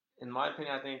in my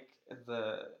opinion, I think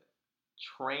the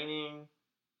training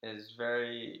is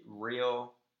very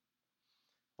real.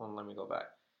 Well, let me go back.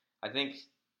 I think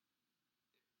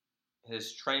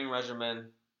his training regimen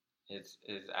is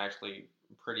actually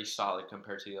pretty solid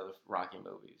compared to the other Rocky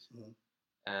movies. Mm-hmm.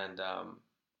 And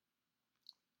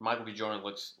Michael B. Jordan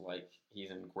looks like he's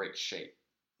in great shape,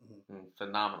 in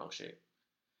phenomenal shape.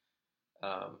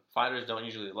 Fighters don't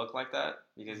usually look like that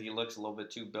because he looks a little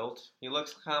bit too built. He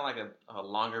looks kind of like a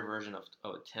longer version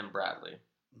of Tim Bradley.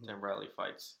 Mm-hmm. Tim Bradley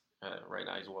fights right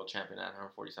now. He's a world champion at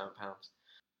 147 pounds.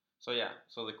 So yeah,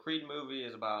 so the Creed movie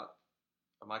is about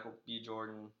Michael B.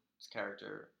 Jordan's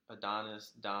character,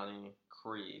 Adonis Donnie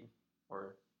Creed,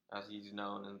 or as he's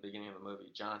known in the beginning of the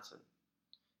movie, Johnson.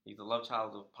 He's the love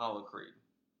child of Apollo Creed.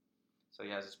 So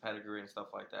he has his pedigree and stuff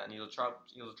like that. And he was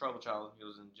a trouble child. He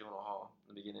was in juvenile hall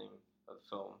in the beginning of the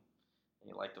film.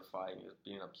 And he liked to fight. And he was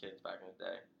beating up kids back in the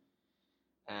day.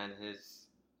 And his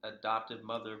adopted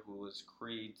mother, who was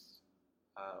Creed's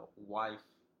wife,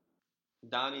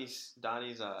 Donnie's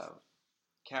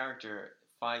character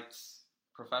fights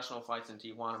professional fights in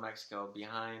Tijuana, Mexico,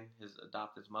 behind his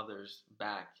adopted mother's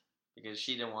back because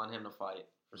she didn't want him to fight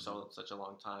for such a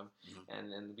long time. Mm-hmm.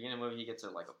 And in the beginning of the movie, he gets a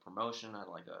promotion at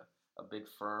a big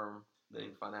firm,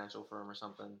 big financial firm or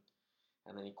something.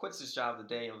 And then he quits his job the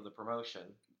day of the promotion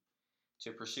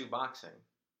to pursue boxing.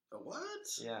 What?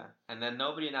 Yeah. And then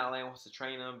nobody in LA wants to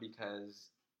train him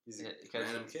because he's a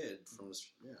random kid from this.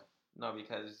 Yeah. No,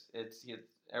 because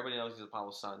everybody knows he's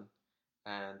Apollo's son,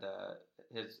 and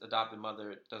his adopted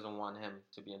mother doesn't want him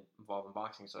to be involved in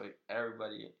boxing. So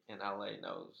everybody in LA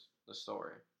knows the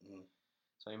story. Mm-hmm.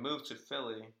 So he moved to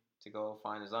Philly to go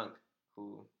find his uncle,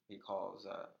 who he calls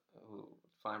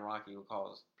Rocky,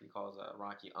 he calls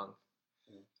Rocky Unc.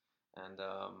 Mm-hmm. And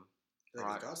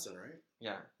like his cousin, right?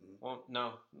 Yeah. Mm-hmm. Well,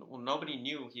 no. Well, nobody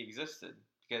knew he existed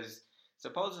because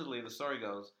supposedly the story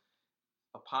goes,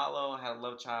 Apollo had a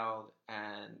love child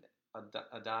and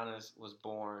Adonis was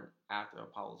born after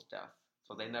Apollo's death,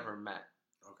 so they never met.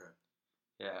 Okay.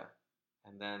 Yeah,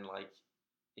 and then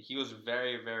he was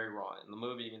very, very raw in the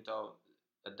movie. You can tell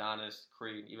Adonis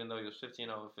Creed, even though he was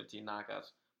 15-0, 15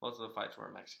 knockouts, most of the fights were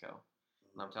in Mexico.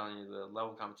 Mm-hmm. And I'm telling you, the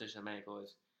level of competition in Mexico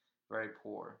is very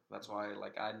poor. That's why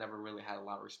I never really had a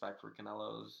lot of respect for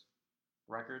Canelo's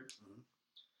record. Mm-hmm.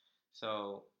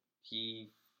 So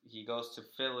he goes to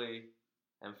Philly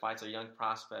and fights a young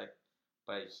prospect,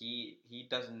 but he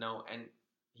doesn't know, and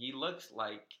he looks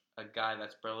like a guy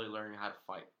that's barely learning how to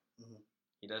fight. Mm-hmm.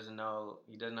 He doesn't know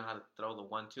how to throw the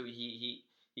 1-2. He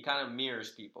kind of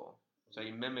mirrors people, so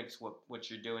he mimics what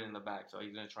you're doing in the back. So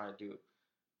he's gonna try to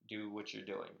do what you're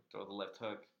doing, throw the left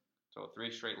hook, throw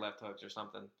 3 straight left hooks or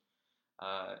something.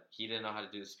 He didn't know how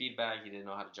to do the speed bag. He didn't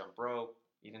know how to jump rope.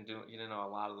 He didn't know a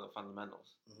lot of the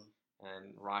fundamentals. Mm-hmm.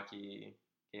 And Rocky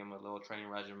gave him a little training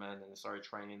regimen and started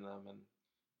training them, and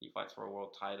he fights for a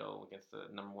world title against the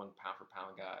 #1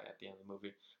 pound-for-pound guy at the end of the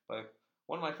movie. But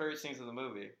one of my favorite scenes of the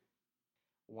movie,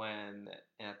 when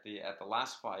at the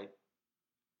last fight,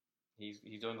 he's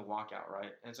doing the walkout,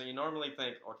 right? And so you normally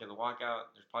think, okay, the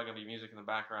walkout, there's probably gonna be music in the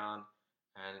background,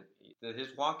 and his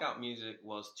walkout music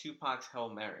was Tupac's Hail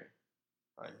Mary,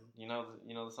 right? Mm-hmm.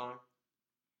 You know the song,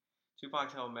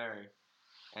 Tupac's Hail Mary,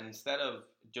 and instead of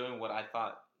doing what I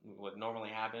thought what normally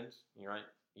happens, right?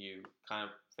 You kind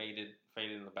of faded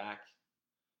in the back.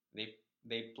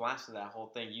 They blasted that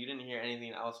whole thing. You didn't hear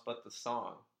anything else but the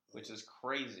song, which is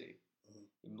crazy.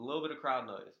 Mm-hmm. A little bit of crowd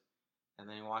noise, and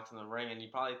then he walked in the ring, and you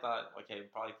probably thought, okay,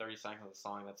 probably 30 seconds of the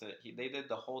song. That's it. They did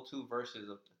the whole 2 verses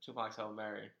of Tupac's Hail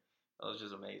Mary. That was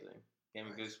just amazing. Gave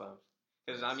me goosebumps.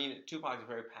 Because Tupac's a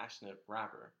very passionate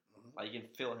rapper. Mm-hmm. You can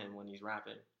feel him when he's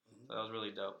rapping. Mm-hmm. So that was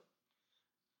really dope.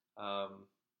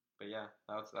 But yeah,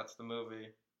 that's the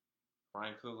movie.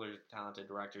 Ryan Coogler is a talented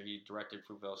director. He directed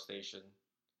Fruitvale Station,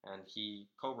 and he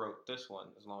co-wrote this one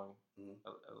as long. Mm-hmm.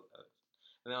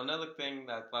 And then another thing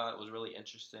that I thought was really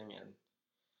interesting, and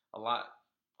a lot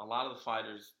of the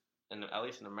fighters, at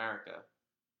least in America,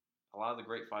 a lot of the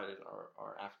great fighters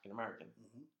are African American,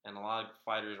 mm-hmm. and a lot of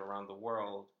fighters around the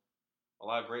world a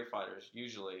lot of great fighters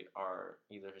usually are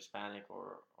either Hispanic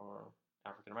or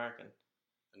African American.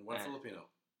 And one Filipino.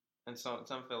 And some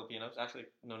Filipinos. Actually,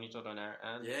 Nonito Donaire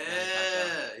and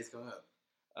yeah, he's coming up.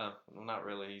 Well, not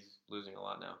really. He's losing a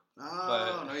lot now.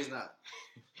 Oh, no, he's not.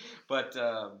 But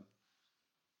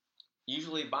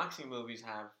usually boxing movies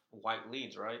have white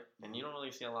leads, right? And you don't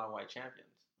really see a lot of white champions.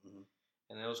 Mm-hmm.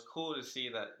 And it was cool to see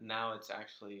that now it's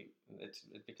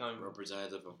becoming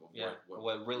representative of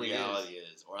what really reality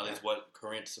is, or at least what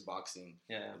current boxing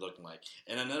is looking like.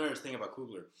 And another thing about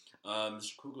Coogler,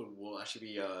 Mr. Coogler will actually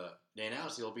be they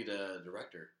announced he'll be the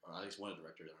director, or at least one of the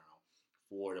directors, I don't know,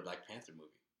 for the Black Panther movie.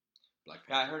 Black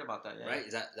Panther. Yeah, I heard about that. Yeah. Right?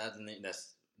 Is that's the name?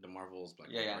 That's the Marvel's Black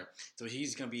Panther. Yeah. Right? So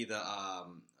he's gonna be the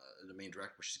main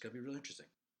director, which is gonna be really interesting.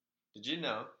 Did you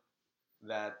know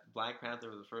that Black Panther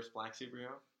was the first black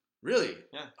superhero? Really?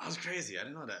 Yeah. That was crazy. I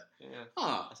didn't know that. Yeah.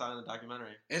 Huh. I saw it in the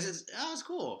documentary. It's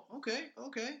cool. Okay.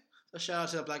 So shout out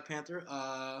to the Black Panther.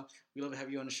 We love to have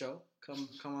you on the show. Come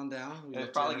on down.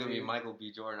 It's probably going to be Michael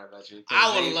B. Jordan, I bet you.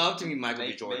 I would love to meet Michael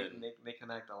B. Jordan. They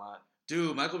connect a lot.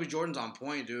 Dude, Michael B. Jordan's on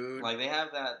point, dude. Like, they have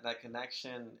that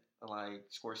connection like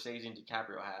Scorsese and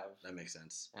DiCaprio have. That makes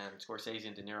sense. And Scorsese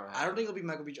and De Niro have. I don't think it'll be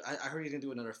Michael B. I heard he's going to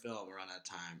do another film around that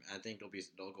time. And I think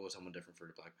they'll go with someone different for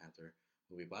the Black Panther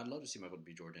movie, but I'd love to see Michael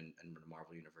B. Jordan in the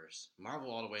Marvel universe. Marvel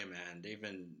all the way, man.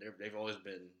 They've always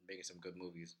been making some good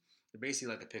movies. They're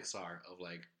basically like the Pixar of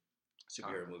like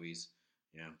superhero movies.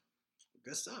 Yeah,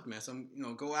 good stuff, man. So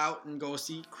go out and go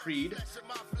see Creed.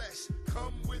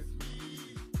 Come with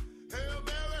me. Hail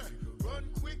Mary, run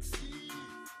quick, see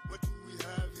what do we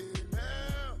have here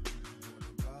now?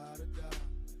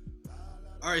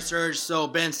 All right, Serge. So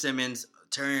Ben Simmons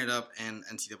tearing it up in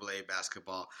NCAA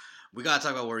basketball. We gotta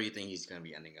talk about where you think he's gonna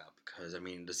be ending up, because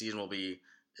the season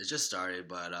it's just started,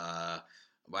 but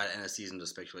by the end of the season, the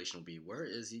speculation will be, where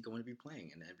is he going to be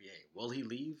playing in the NBA? Will he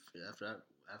leave after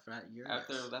that year?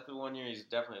 After 1 year, he's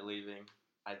definitely leaving.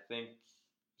 I think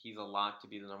he's a lock to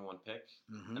be the number one pick.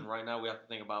 Mm-hmm. And right now, we have to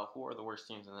think about who are the worst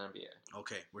teams in the NBA.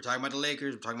 Okay, we're talking about the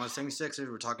Lakers. We're talking about the 76ers.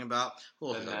 We're talking about who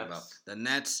else? We're talking about the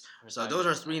Nets. So those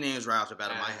are three names right off the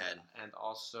bat of my head. And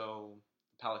also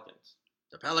the Pelicans.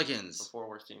 The Pelicans. The four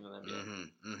worst teams in the NBA.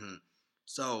 Mm-hmm, mm-hmm.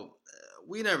 So,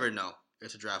 we never know.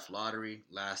 It's a draft lottery.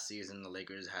 Last season, the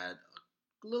Lakers had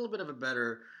a little bit of a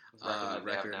better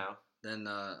record now. Than,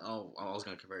 I was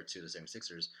going to compare it to the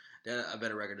 76ers. They had a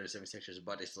better record than the 76ers,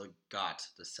 but they still got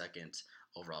the second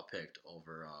overall pick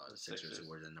over the Sixers, who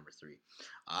were the number 3.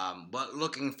 But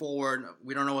looking forward,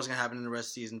 we don't know what's going to happen in the rest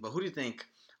of the season, but who do you think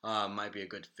might be a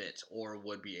good fit or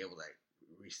would be able to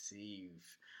receive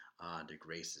the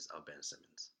graces of Ben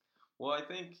Simmons? Well, I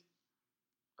think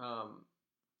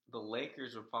the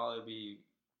Lakers would probably be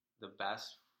the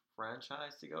best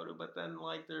franchise to go to, but then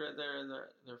like their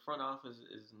front office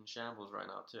is in shambles right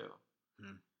now too.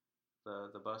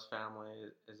 The Buss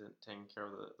family isn't taking care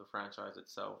of the franchise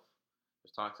itself.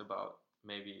 There's talks about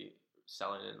maybe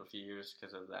selling it in a few years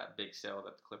because of that big sale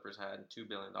that the Clippers had, $2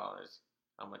 billion.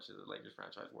 How much is the Lakers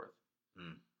franchise worth?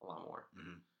 A lot more.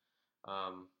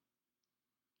 Mm-hmm.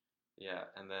 Yeah,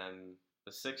 and then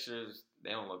the Sixers,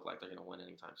 they don't look like they're going to win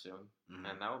anytime soon. Mm-hmm.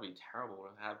 And that would be terrible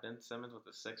to have Ben Simmons with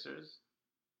the Sixers.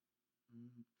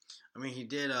 I mean, he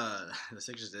did, the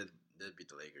Sixers did beat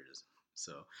the Lakers.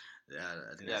 So,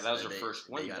 I think that was their first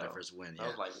win. They got their first win, That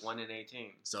was like 1 in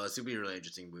 18. So, it's going to be really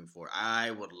interesting moving forward.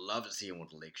 I would love to see him with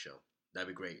the Lake Show. That'd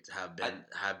be great. To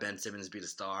have Ben Simmons be the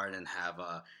star and then have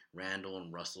Randall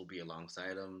and Russell be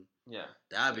alongside him. Yeah.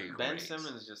 That'd be great. Ben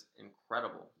Simmons is just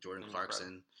incredible. Jordan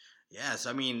Clarkson. Yes,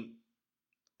 I mean,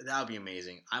 that would be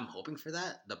amazing. I'm hoping for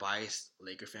that. The biased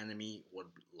Laker fan in me would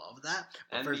love that.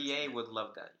 But NBA would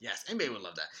love that. Yes, NBA would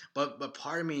love that. But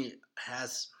part of me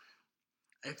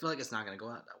I feel like it's not going to go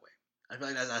out that way. I feel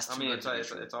like that's too good to be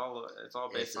true. It's all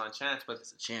based on chance. But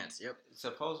it's a chance, yep.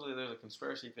 Supposedly there's a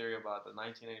conspiracy theory about the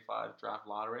 1985 draft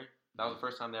lottery. That was the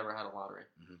first time they ever had a lottery.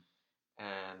 Mm-hmm.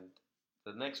 And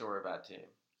the Knicks were a bad team.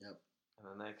 Yep.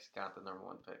 And the Knicks got the number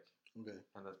 1 pick. Okay.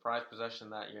 And the prize possession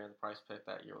that year, the prize pick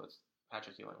that year was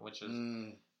Patrick Ewing, which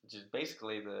is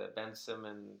basically the Ben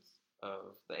Simmons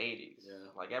of the 80s. Yeah.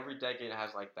 Like every decade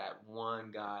has like that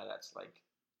one guy that's like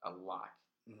a lock.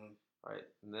 Mm-hmm. Right?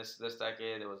 In this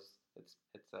decade it's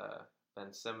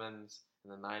Ben Simmons.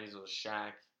 In the 90s it was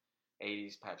Shaq.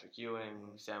 80s Patrick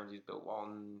Ewing. 70s Bill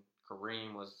Walton.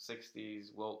 Kareem was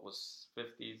 60s. Wilt was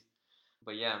 50s.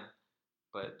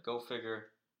 But go figure,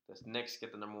 the Knicks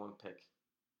get the number 1 pick.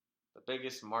 The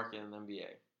biggest market in the NBA.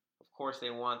 Of course, they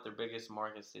want their biggest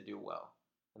markets to do well,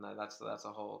 and that's a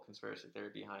whole conspiracy theory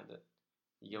behind it.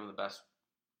 You give them the best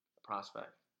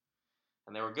prospect,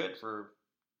 and they were good for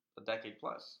a decade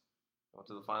plus. Went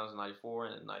to the finals in '94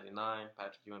 and in '99.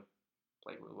 Patrick Ewing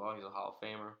played really well. He's a Hall of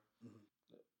Famer.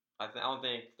 I don't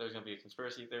think there's going to be a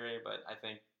conspiracy theory, but I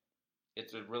think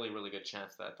it's a really, really good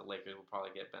chance that the Lakers will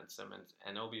probably get Ben Simmons,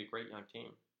 and it'll be a great young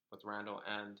team with Randall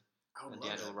and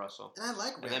D'Angelo Russell. And I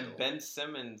like Randall. And then Ben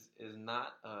Simmons is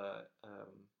not a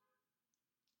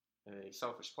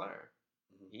selfish player.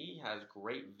 He has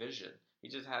great vision. He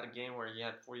just had a game where he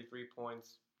had 43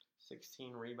 points,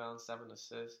 16 rebounds, 7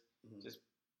 assists.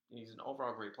 He's an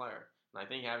overall great player. And I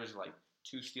think he averages like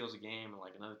 2 steals a game and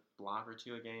like another block or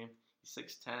 2 a game. He's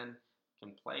 6'10",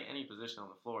 can play any position on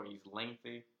the floor. He's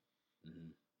lengthy.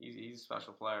 He's a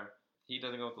special player. He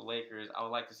doesn't go with the Lakers. I would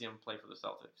like to see him play for the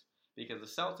Celtics because the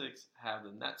Celtics have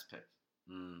the Nets pick.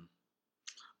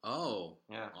 Oh.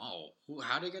 Yeah. Oh.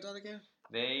 How did they get that again?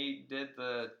 They did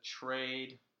the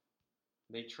trade.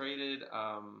 They traded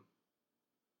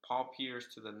Paul Pierce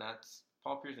to the Nets.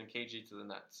 Paul Pierce and KG to the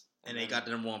Nets. And they got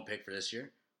the number 1 pick for this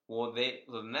year? Well, the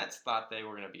Nets thought they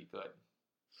were going to be good.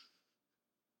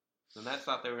 The Nets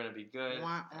thought they were going to be good.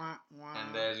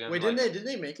 And there's gonna Wait, be didn't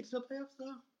they make it to the playoffs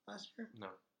though last year? No.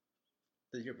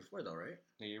 The year before though, right?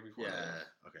 The year before. Yeah.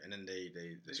 Okay, and then they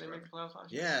Did they make the playoffs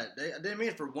last year? Yeah, they made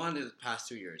it for one of the past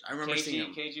 2 years. I remember seeing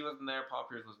them. KG wasn't there. Paul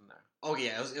Pierce wasn't there. Oh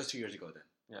yeah, it was 2 years ago then.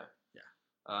 Yeah.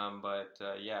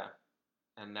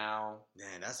 And now.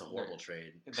 Man, that's a horrible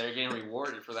trade. They're getting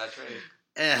rewarded for that trade.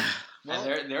 Well,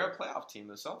 and they're a playoff team.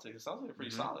 The Celtics are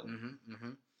pretty solid.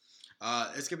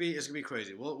 It's gonna be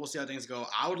crazy. We'll see how things go.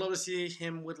 I would love to see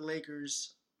him with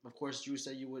Lakers. Of course, you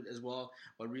said you would as well.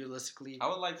 But realistically, I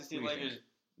would like to see Lakers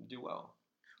do well.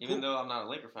 Even though I'm not a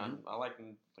Laker fan, I like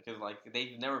them because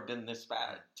they've never been this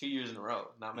bad 2 years in a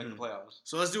row, not making the playoffs.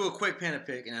 So let's do a quick Panda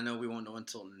pick, and I know we won't know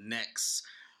until next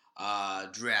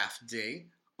draft day.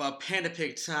 But Panda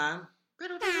pick time.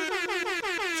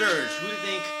 Serge, who do you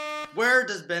think? Where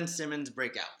does Ben Simmons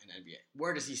break out in NBA?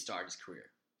 Where does he start his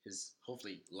career? His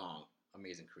hopefully long,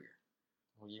 amazing career.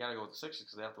 Well, you gotta go with the Sixers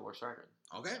because they have the worst record.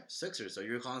 Okay, Sixers. So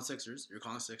you're calling Sixers. You're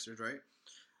calling Sixers, right?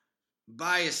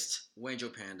 Biased Wayne Joe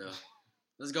Panda.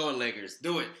 Let's go with Lakers.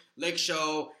 Do it. Lake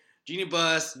Show, Genie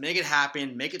Bus, make it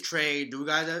happen. Make a trade. Do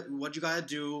what you gotta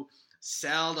do.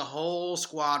 Sell the whole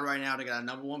squad right now to get a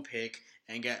number 1 pick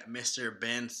and get Mr.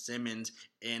 Ben Simmons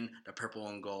in the purple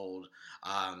and gold,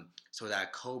 so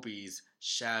that Kobe's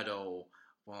shadow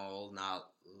will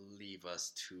not leave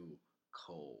us too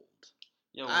cold.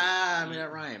 Yo, I made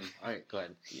that rhyme. All right, go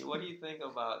ahead. What do you think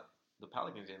about the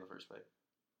Pelicans getting the first pick?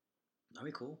 That'd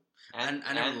be cool. And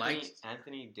I never liked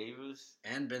Anthony Davis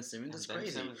and Ben Simmons. That's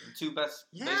crazy. Simmons, basically the 2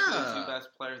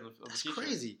 best players of the That's future.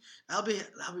 crazy. That'll be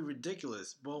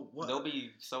ridiculous. But what? They'll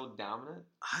be so dominant.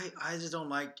 I just don't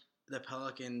like the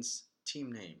Pelicans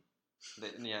team name.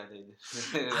 They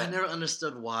I never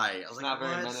understood why. I was not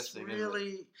very menacing.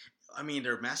 Really? I mean,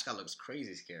 their mascot looks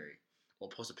crazy scary. We'll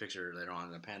post a picture later on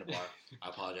in the Panda Barr. I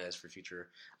apologize for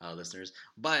future listeners.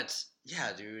 But,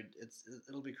 yeah, dude,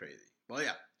 it'll be crazy. Well,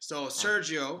 yeah. So,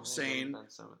 Sergio saying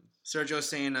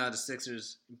the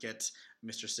Sixers get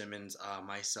Mr. Simmons.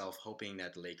 Myself hoping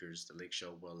that the Lakers, the Lake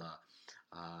Show, will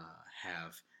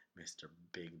have Mr.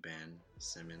 Big Ben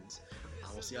Simmons.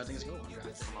 We'll see how things go on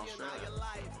draft. From Australia.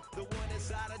 The one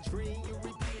inside a dream, you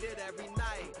repeat it every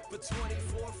night. For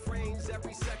 24 frames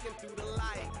every second through the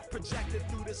light. Projected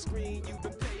through the screen, you've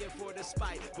been paying for the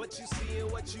spite. What you see and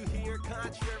what you hear,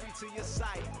 contrary to your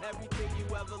sight. Everything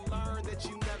you ever learned that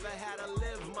you never had to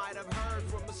live, might have heard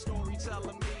from a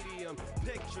storyteller medium.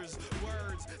 Pictures,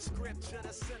 words, scripture,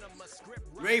 the cinema, script.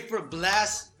 Ready for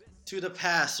blast to the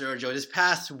past, Sergio. This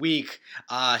past week,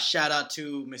 shout out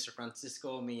to Mr.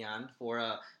 Francisco Millan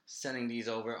for sending these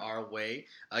over our way.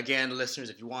 Again, listeners,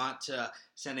 if you want to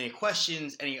send any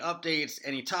questions, any updates,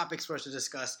 any topics for us to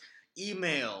discuss,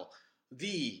 email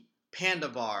the Panda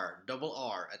Barr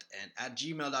at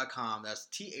gmail.com. That's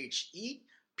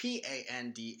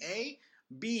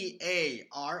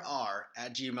ThePandaBarr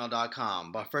at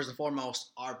gmail.com. But first and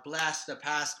foremost, our blast to the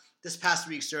past. This past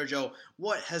week, Sergio,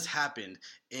 what has happened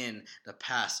in the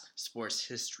past sports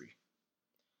history?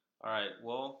 All right.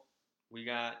 Well, we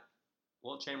got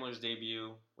Wilt Chamberlain's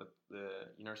debut with the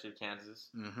University of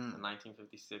Kansas in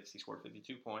 1956. He scored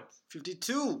 52 points.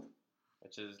 52.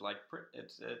 Which is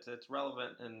it's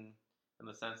relevant in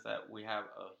the sense that we have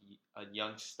a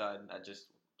young stud that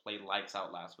just played lights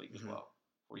out last week as well.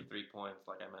 43 points,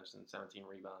 like I mentioned, 16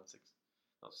 rebounds,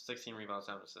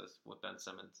 7 assists with Ben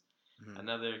Simmons.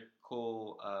 Another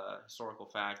cool historical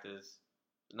fact is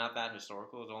not that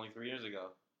historical. It was only 3 years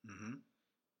ago.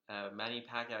 Manny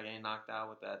Pacquiao getting knocked out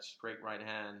with that straight right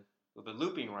hand, with the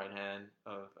looping right hand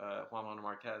of Juan Manuel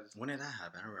Marquez. When did that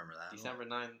happen? I don't remember that. December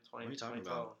 9th, 2012. What are you talking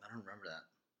about? I don't remember that.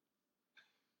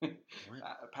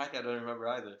 Pacquiao doesn't remember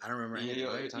either. I don't remember anything.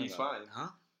 What are you talking He's about? fine. Huh?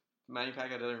 Manny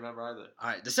Pacquiao doesn't remember either. All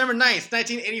right, December 9th,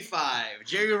 1985.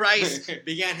 Jerry Rice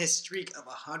began his streak of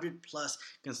 100-plus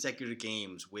consecutive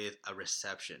games with a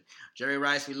reception. Jerry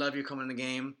Rice, we love you. Come in the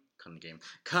game. Come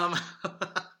on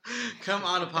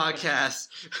the podcast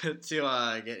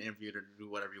to get interviewed or do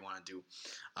whatever you want to do.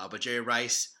 But Jerry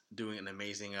Rice doing an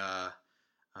amazing,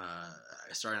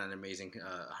 starting an amazing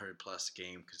 100-plus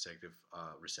game consecutive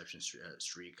reception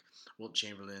streak. Wilt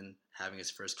Chamberlain having his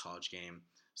first college game,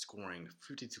 scoring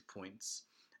 52 points,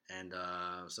 and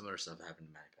some other stuff happened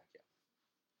to Manny Pacquiao.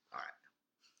 All right.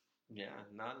 Yeah,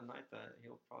 not a night that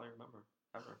he'll probably remember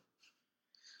ever.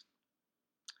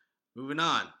 Moving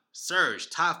on. Serge,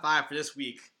 top 5 for this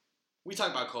week. We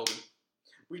talked about Kobe.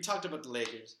 We talked about the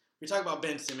Lakers. We talked about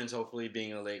Ben Simmons hopefully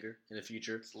being a Laker in the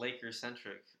future. It's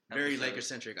Laker-centric. Very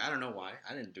Laker-centric. I don't know why.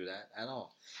 I didn't do that at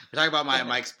all. We talked about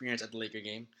my experience at the Laker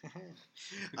game.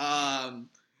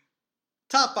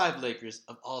 Top 5 Lakers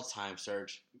of all time,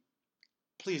 Serge.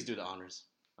 Please do the honors.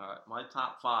 All right, my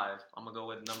top 5. I'm gonna go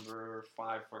with number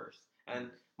 5 first, and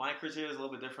my criteria is a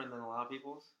little bit different than a lot of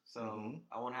people's. So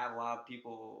I won't have a lot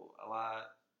of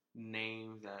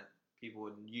names that people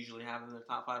would usually have in their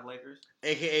top 5 Lakers.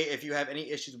 AKA, if you have any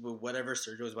issues with whatever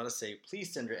Sergio was about to say,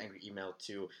 please send your angry email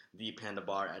to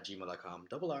thepandabar@gmail.com.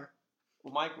 Double R.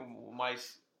 Well,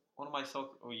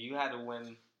 you had to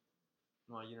win.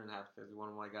 No, you didn't have to, because one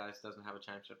of my guys doesn't have a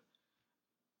championship.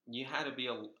 You had to be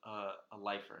a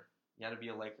lifer. You had to be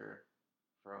a Laker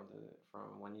from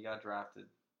when you got drafted.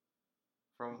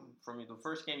 From the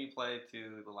first game you played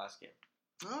to the last game.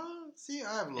 See,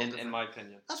 I have a little different. In my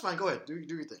opinion. That's fine. Go ahead. Do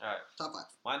your thing. All right. Top 5.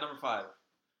 My number 5,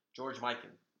 George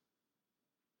Mikan.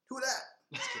 Who that?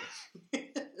 Just kidding.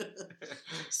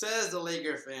 Says the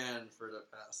Laker fan for the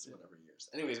past whatever years.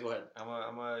 Anyways, go ahead. I'm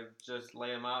gonna just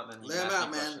lay him out. Then lay him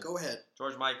out, man. Questions. Go ahead.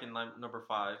 George Mikan, number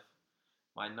 5.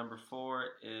 My number 4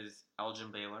 is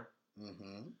Elgin Baylor.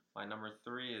 Mm-hmm. My number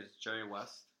 3 is Jerry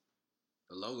West.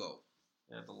 The logo.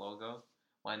 Yeah, the logo.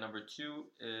 My number 2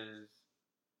 is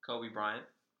Kobe Bryant.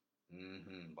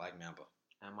 Mm-hmm. Black Mamba.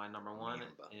 And my number 1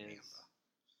 is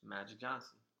Magic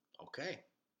Johnson. Okay.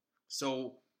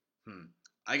 So,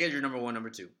 I get your number 1, number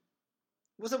 2.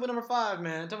 What's up with number 5,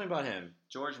 man? Tell me about him.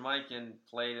 George Mikan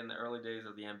played in the early days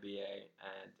of the NBA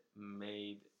and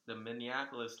made the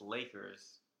Minneapolis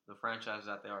Lakers the franchise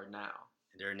that they are now.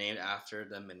 They're named after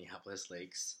the Minneapolis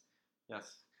Lakes.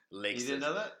 Yes. Lakes. You didn't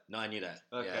know that? No, I knew that.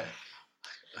 Okay. Yeah.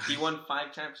 He won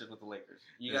 5 championships with the Lakers.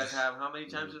 You guys have how many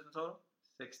championships in total?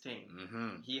 16.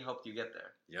 Mm-hmm. He helped you get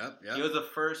there. Yep. He was the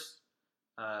first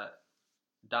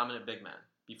dominant big man.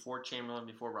 Before Chamberlain,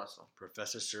 before Russell.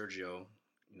 Professor Sergio,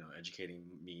 educating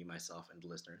me, myself, and the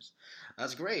listeners.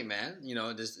 That's great, man.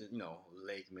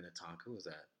 Lake Minnetonka. Who was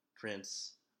that?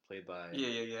 Prince, played by...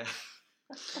 Yeah.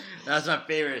 That's my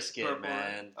favorite skit, Purple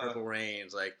man. Purple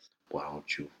Rain's like, why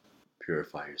don't you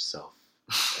purify yourself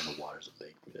in the waters of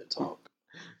Lake Minnetonka?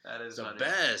 That is the funny.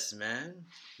 best, man.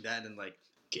 That and like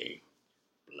gay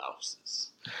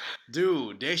blouses.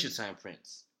 Dude, they should sign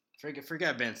Prince.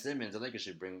 Forget Ben Simmons. The Lakers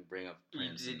should bring up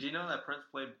Prince. Did you know that Prince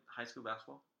played high school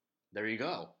basketball? There you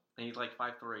go. And he's like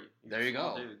 5'3". There you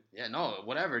go. Dude. Yeah, no,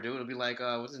 whatever, dude. It'll be like,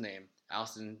 what's his name?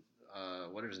 Alston,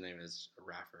 whatever his name is,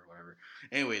 Raffer, whatever.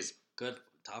 Anyways, good.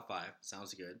 Top 5.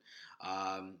 Sounds good.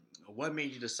 What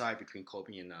made you decide between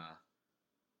Kobe and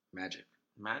Magic?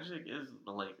 Magic is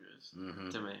the Lakers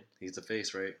to me. He's the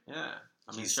face, right? Yeah.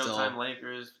 I mean, He's Showtime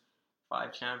Lakers,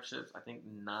 5 championships, I think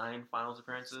 9 finals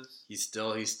appearances. He's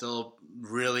still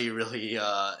really, really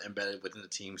embedded within the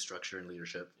team structure and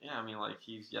leadership. Yeah, I mean, like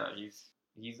he's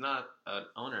not an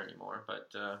owner anymore, but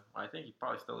I think he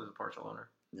probably still is a partial owner.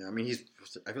 Yeah, I mean,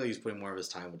 I feel like he's putting more of his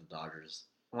time with the Dodgers.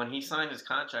 When he signed his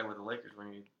contract with the Lakers,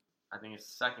 I think his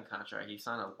second contract, he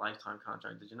signed a lifetime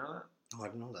contract. Did you know that? Oh, I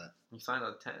didn't know that. He signed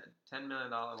a $10 million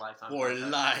lifetime For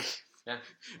contract. life. Yeah.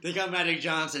 They got Magic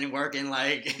Johnson working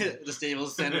like the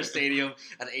Staples Center Stadium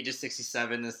at the age of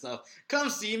 67 and stuff. Come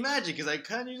see Magic. He's like,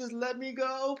 can you just let me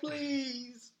go,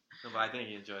 please? No, but I think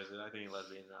he enjoys it. I think he loves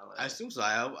being in LA. I assume so.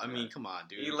 I mean, come on,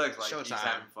 dude. He looks like Showtime. he's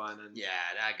having fun. And Yeah,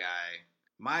 that guy.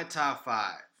 My top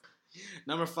 5.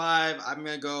 Number 5, I'm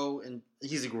going to go, and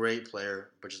he's a great player,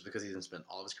 but just because he didn't spend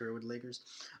all of his career with the Lakers,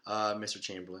 Mr.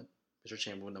 Chamberlain. Mr.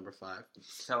 Chamberlain, number 5.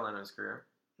 telling his career.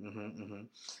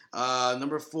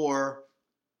 Number 4,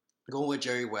 going with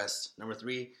Jerry West. Number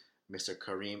 3, Mr.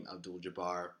 Kareem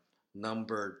Abdul-Jabbar.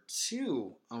 Number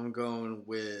 2, I'm going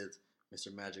with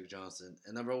Mr. Magic Johnson.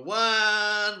 And number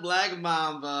 1, Black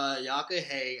Mamba. Y'all can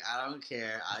hate. I don't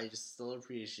care. I just still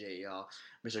appreciate y'all.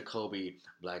 Mr. Kobe,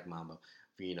 Black Mamba.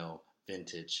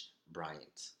 Vintage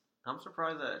Bryant. I'm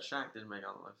surprised that Shaq didn't make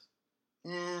on the list.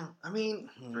 Yeah, I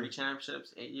mean, 3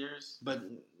 championships, 8 years. But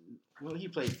well, he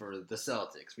played for the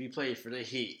Celtics. He played for the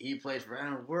Heat. He played for, I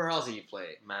don't know, where else did he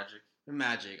play? Magic.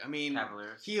 I mean,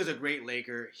 Cavaliers. He was a great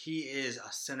Laker. He is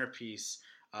a centerpiece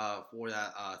for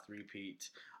that three-peat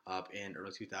up in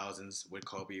early 2000s with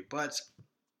Kobe. But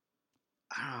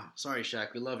I don't know. Sorry,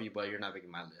 Shaq. We love you, but you're not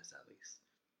making my list at least.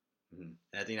 Mm-hmm.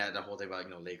 And I think that the whole thing about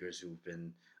Lakers who've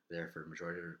been there for the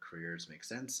majority of their careers makes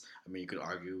sense. I mean, you could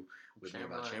argue with me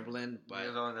about Chamberlain,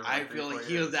 but I feel like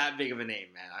he was that big of a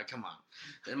name, man. Come on.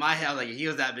 In my head, I was like, he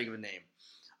was that big of a name.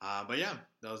 But yeah,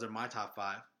 those are my top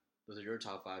 5. Those are your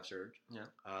top 5, Serge. Yeah.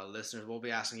 Listeners, we'll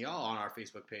be asking y'all on our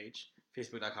Facebook page,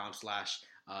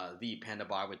 facebook.com/the Panda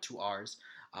Barr with 2 R's,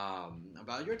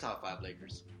 about your top 5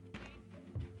 Lakers.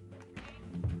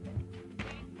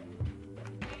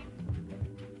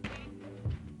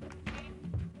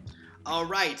 All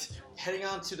right, heading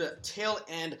on to the tail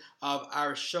end of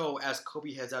our show as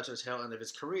Kobe heads out to the tail end of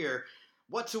his career.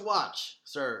 What to watch,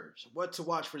 Serge? What to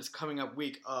watch for this coming up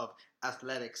week of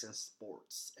athletics and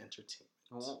sports entertainment?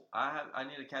 Well, I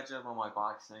need to catch up on my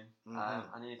boxing. Mm-hmm.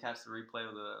 I need to catch the replay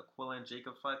of the Quillen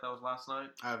Jacobs fight that was last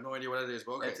night. I have no idea what it is,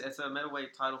 but okay. It's a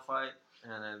middleweight title fight,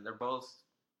 and then they're both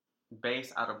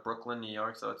based out of Brooklyn, New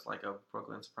York, so it's like a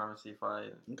Brooklyn supremacy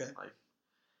fight. Okay.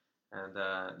 And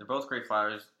they're both great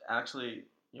fighters. Actually,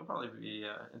 you'll probably be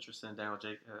interested in Daniel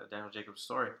Jacobs'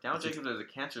 story. Daniel Jacobs is a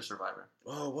cancer survivor.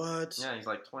 Oh, what? Yeah, he's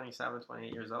like 27,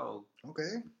 28 years old.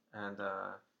 Okay. And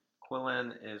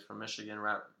Quillen is from Michigan,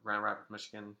 Grand Rapids,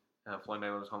 Michigan, Floyd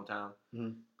Mayweather's hometown.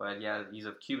 Mm-hmm. But yeah, he's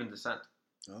of Cuban descent.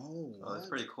 Oh, so that's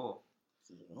pretty cool.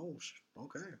 Oh,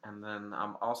 okay. And then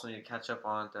I'm also need to catch up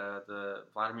on the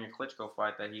Vladimir Klitschko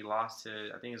fight that he lost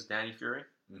to, I think it's Danny Fury.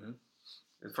 Mm-hmm.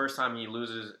 The first time he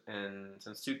loses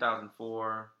since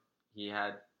 2004, he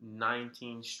had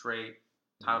 19 straight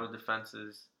title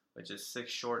defenses, which is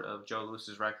 6 short of Joe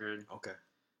Louis's record. Okay.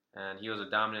 And he was a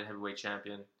dominant heavyweight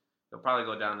champion. He'll probably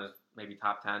go down as maybe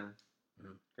top 10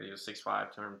 because he was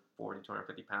 6'5", 240,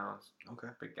 250 pounds. Okay.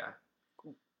 Big guy.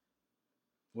 Cool.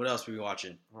 What else are we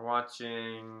watching? We're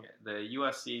watching the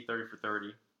UFC 30 for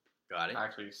 30. Got it. I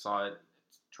actually saw it.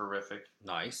 It's terrific.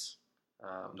 Nice.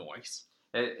 Nice.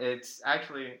 It's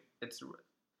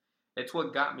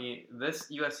what got me.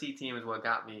 This UFC team is what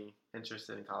got me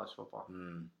interested in college football.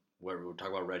 We're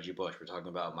talking about Reggie Bush. We're talking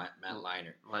about Matt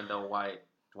Leinart, Lendell White,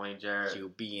 Dwayne Jarrett.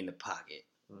 QB in the pocket.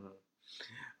 Mm-hmm.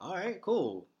 All right,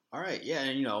 cool. All right, yeah,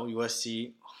 and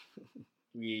USC.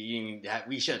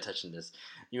 we should have touched on this.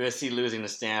 USC losing to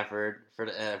Stanford for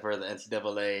the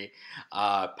NCAA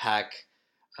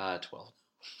Pac-12.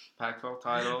 Pac-12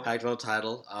 title. Pac-12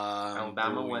 title.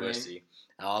 Alabama winning. USC.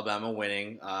 Alabama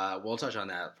winning. We'll touch on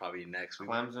that probably next week.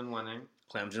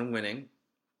 Clemson winning.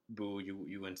 Boo,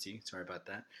 UNC. Sorry about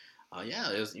that.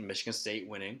 Yeah, it was Michigan State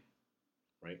winning.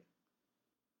 Right.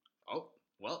 Oh,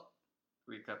 well.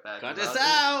 We cut that. Cut this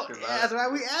out. Yeah, that's why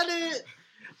we edit.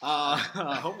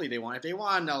 Hopefully they won. If they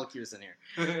won, I'll keep us in here.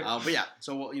 But yeah,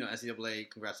 so NCAA.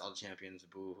 Congrats to all the champions.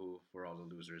 Boo hoo for all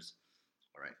the losers.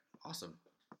 All right, awesome.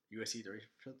 USC 30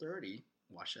 for 30.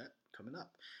 Watch that coming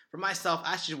up. For myself,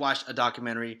 I actually watched a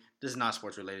documentary. This is not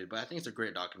sports related, but I think it's a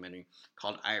great documentary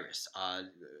called Iris,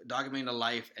 documenting the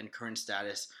life and current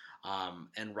status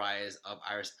and rise of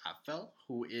Iris Apfel,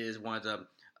 who is one of the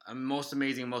most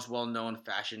amazing, most well-known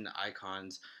fashion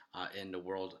icons in the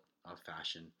world of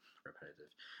fashion.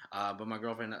 Repetitive. But my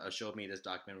girlfriend showed me this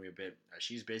documentary a bit.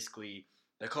 She's basically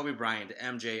the Kobe Bryant, the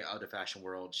MJ of the fashion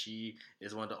world. She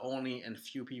is one of the only and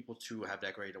few people to have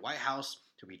decorated the White House,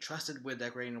 to be trusted with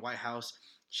decorating the White House.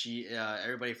 She,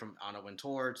 everybody from Anna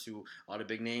Wintour to all the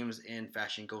big names in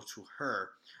fashion go to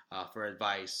her for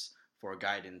advice, for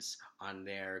guidance on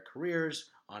their careers,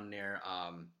 on their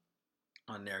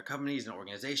companies and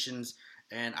organizations.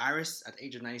 And Iris, at the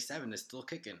age of 97, is still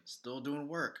kicking, still doing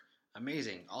work.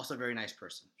 Amazing. Also a very nice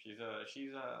person. She's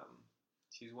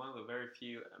one of the very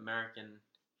few American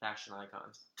fashion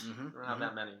icons. Mm-hmm. We don't have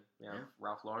that many.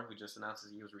 Ralph Lauren, who just announced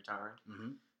he was retiring.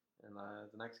 Mm-hmm. And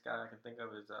the next guy I can think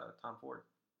of is Tom Ford.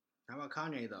 How about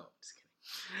Kanye, though? Just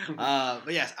kidding.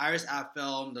 But yes, Iris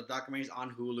Apfel. The documentary is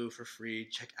on Hulu for free.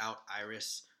 Check out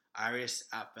Iris. Iris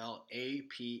Apfel,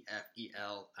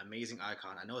 Apfel, amazing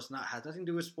icon. I know it's not has nothing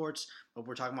to do with sports, but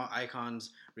we're talking about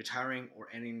icons retiring or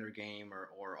ending their game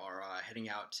or heading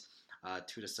out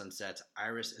to the sunset.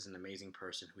 Iris is an amazing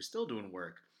person who's still doing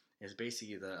work. Is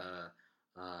basically the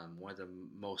one of the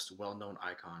most well-known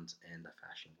icons in the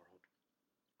fashion world.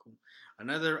 Cool.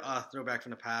 Another throwback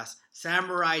from the past,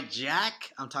 Samurai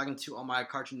Jack. I'm talking to all my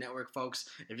Cartoon Network folks.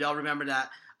 If y'all remember that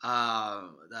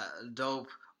dope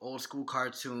old school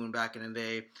cartoon back in the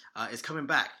day, is coming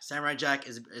back. Samurai Jack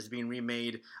is being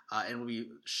remade and will be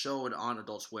showed on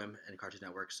Adult Swim and Cartoon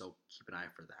Network. So keep an eye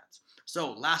for that.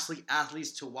 So lastly,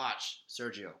 athletes to watch.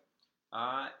 Sergio.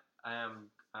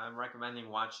 I'm recommending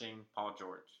watching Paul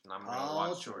George, and I'm going to Paul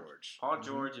watch George. Paul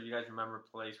George, if you guys remember,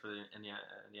 plays for the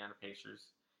Indiana Pacers.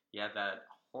 He had that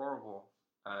horrible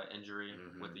injury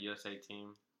with the USA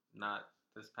team, not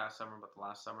this past summer, but the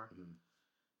last summer.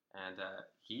 And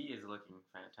he is looking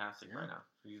fantastic right now.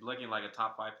 He's looking like a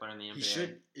top 5 player in the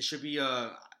NBA. It should be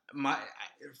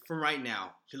from right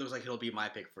now. He looks like he'll be my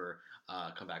pick for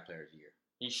comeback player of the year.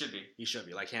 He should be. He should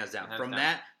be, like, hands down. Hands That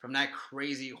down. from that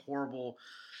crazy horrible.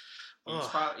 He's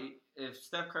probably, if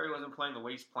Steph Curry wasn't playing the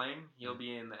way he's playing, he'll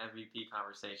be in the MVP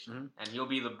conversation, and he'll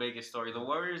be the biggest story. The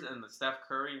Warriors and the Steph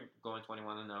Curry going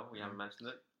 21-0. We haven't mentioned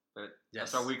it, but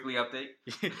that's our weekly update.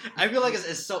 I feel like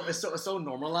it's so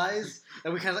normalized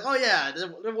that we kind of like, oh yeah,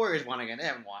 the Warriors won again. They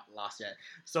haven't lost yet.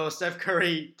 So Steph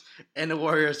Curry and the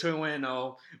Warriors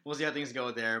 21-0. We'll see how things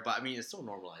go there, but I mean, it's so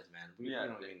normalized, man. We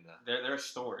don't need that. They're a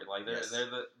story. Like they're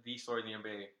the story of the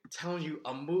NBA. I'm telling you,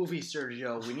 a movie,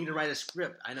 Sergio. We need to write a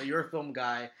script. I know you're a film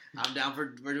guy. I'm down for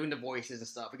doing the voices and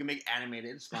stuff. We can make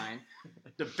animated. It's fine.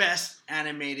 The best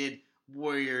animated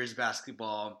Warriors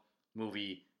basketball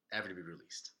movie ever to be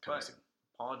released. Coming soon.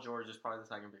 Paul George is probably the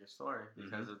second biggest story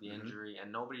because of the injury,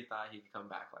 and nobody thought he could come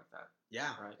back like that. Yeah,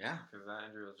 right. Yeah, because that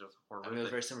injury was just horrible. I mean, it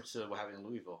was very similar to what happened in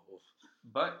Louisville. Oof.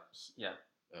 But yeah,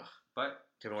 but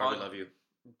Kevin Warren, we love you.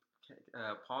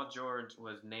 Paul George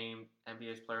was named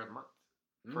NBA's Player of the Month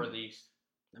for the East.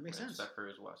 That makes sense. Steph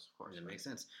Curry as West, of course. That makes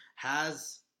sense.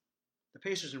 Has the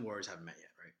Pacers and Warriors haven't met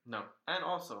yet, right? No, and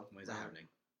also when is that happening?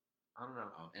 I don't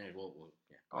know. Oh, and it will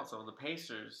yeah. Also, the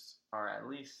Pacers are at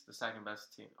least the second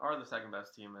best team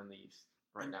in the East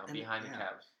right now, behind the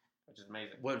Cavs, which is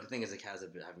amazing. Well, the thing is, the Cavs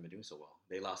haven't been doing so well.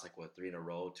 They lost 3 in a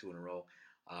row, 2 in a row,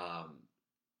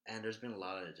 and there's been a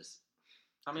lot of just.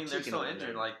 I mean, they're still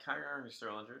injured. Like Kyrie Irving's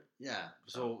still injured. Yeah,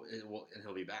 so and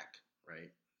he'll be back,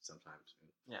 right? Sometime soon.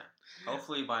 Yeah,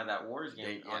 hopefully by that Warriors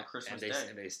game on Christmas Day.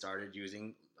 And they started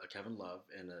using Kevin Love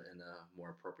in a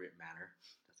more appropriate manner.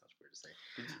 That sounds weird to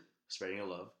say. Spreading your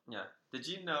love. Yeah. Did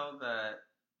you know that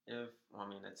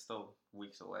it's still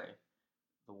weeks away.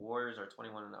 The Warriors are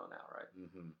 21-0 now, right?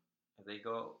 Mm-hmm. If they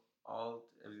go all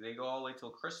the way till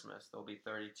Christmas, they'll be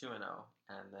 32-0,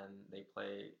 and then they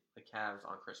play the Cavs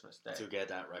on Christmas Day to get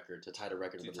that record, to tie the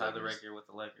record with the record with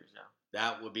the Lakers. Yeah,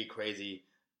 that would be crazy.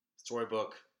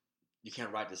 Storybook, you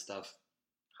can't write this stuff.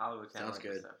 Hollywood can't. Sounds write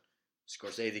good. This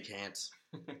stuff. Scorsese can't.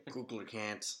 Googler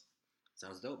can't.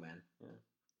 Sounds dope, man. Yeah.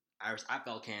 Iris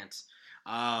Apfel can't. She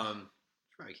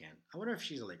probably can. I wonder if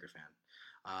she's a Lakers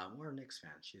fan. Or a Knicks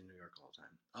fan. She's in New York all the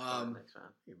time. Knicks fan.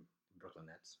 Brooklyn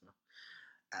Nets.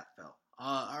 Apfel.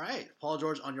 All right. Paul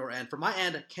George on your end. For my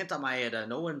end, Kenta Maeda.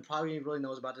 No one probably really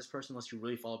knows about this person unless you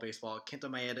really follow baseball. Kenta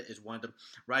Maeda is one of the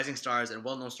rising stars and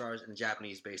well-known stars in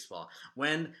Japanese baseball.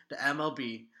 When the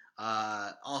MLB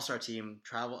All-Star team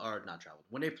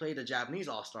when they played the Japanese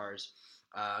All-Stars,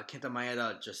 Kenta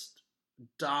Maeda just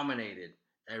dominated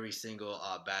every single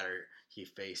batter he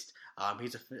faced.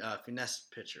 He's a finesse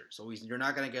pitcher, so you're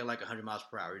not going to get 100 miles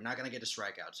per hour. You're not going to get the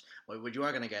strikeouts. What you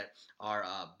are going to get are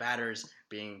batters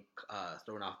being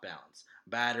thrown off balance.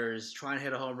 Batters trying to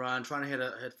hit a home run, trying to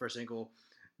hit for a single,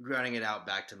 grounding it out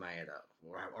back to Maeda,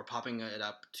 or popping it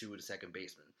up to the second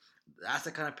baseman. That's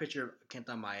the kind of pitcher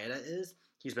Kenta Maeda is.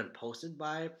 He's been posted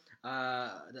by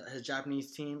his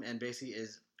Japanese team and basically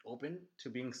is open to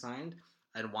being signed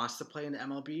and wants to play in the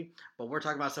MLB, but we're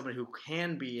talking about somebody who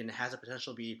can be and has the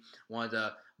potential to be one of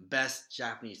the best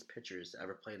Japanese pitchers to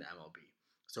ever play in the MLB.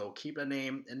 So keep a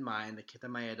name in mind, Kenta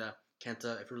Maeda.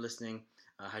 Kenta, if you're listening,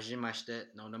 hajimashite,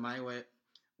 no namae wa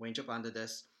Wenjo Panda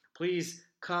desu. Please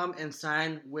come and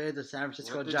sign with the San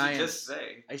Francisco Giants. What did you just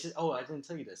say? I didn't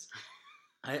tell you this.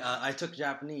 I took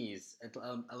Japanese,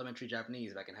 elementary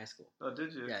Japanese back in high school. Oh,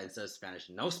 did you? Yeah, instead of Spanish,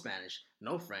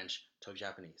 no French, took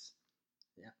Japanese.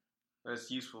 Yeah.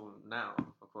 It's useful now,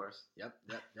 of course. Yep.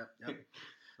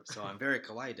 So I'm very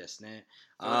kawaii desu ne.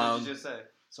 So what did you just say?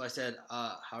 So I said,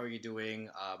 how are you doing?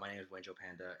 My name is Wenjo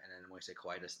Panda. And then when I say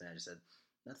kawaii desu ne, I just said,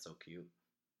 that's so cute.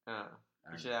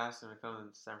 You should ask him to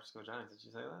come to San Francisco Giants. Did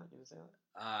you say that? You didn't say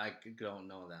that? I don't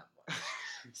know that much.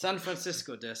 San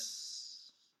Francisco desu.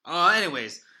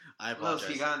 Anyways, I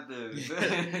apologize. Los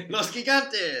Gigantes. Los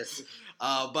Gigantes.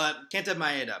 But Kenta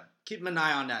Maeda, keep an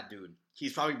eye on that dude.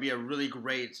 He's probably be a really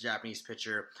great Japanese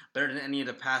pitcher, better than any of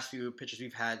the past few pitchers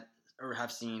we've had or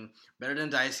have seen, better than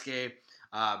Daisuke,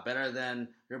 better than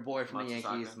your boy from the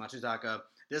Yankees, Matsuzaka.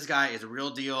 This guy is a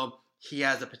real deal. He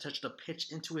has the potential to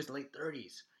pitch into his late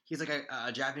 30s. He's like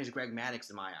a Japanese Greg Maddux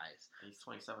in my eyes. He's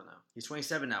 27 now. He's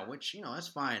 27 now, which, that's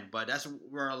fine. But that's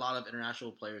where a lot of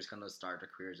international players kind of start their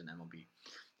careers in MLB.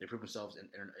 They prove themselves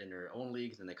in their own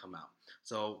leagues, and they come out.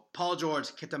 So, Paul George,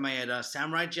 Kenta Maeda,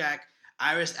 Samurai Jack,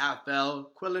 Iris Apfel,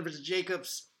 Quillen versus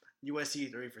Jacobs,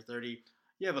 USC 30 for 30.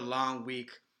 You have a long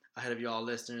week ahead of you all,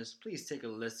 listeners. Please take a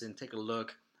listen, take a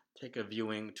look, take a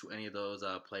viewing to any of those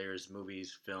players,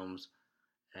 movies, films.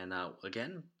 And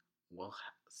again, we'll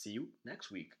see you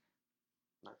next week.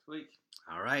 Next week.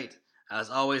 All right.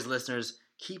 As always, listeners,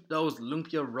 keep those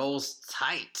lumpia rolls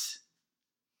tight.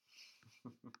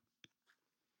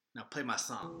 Now play my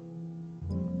song.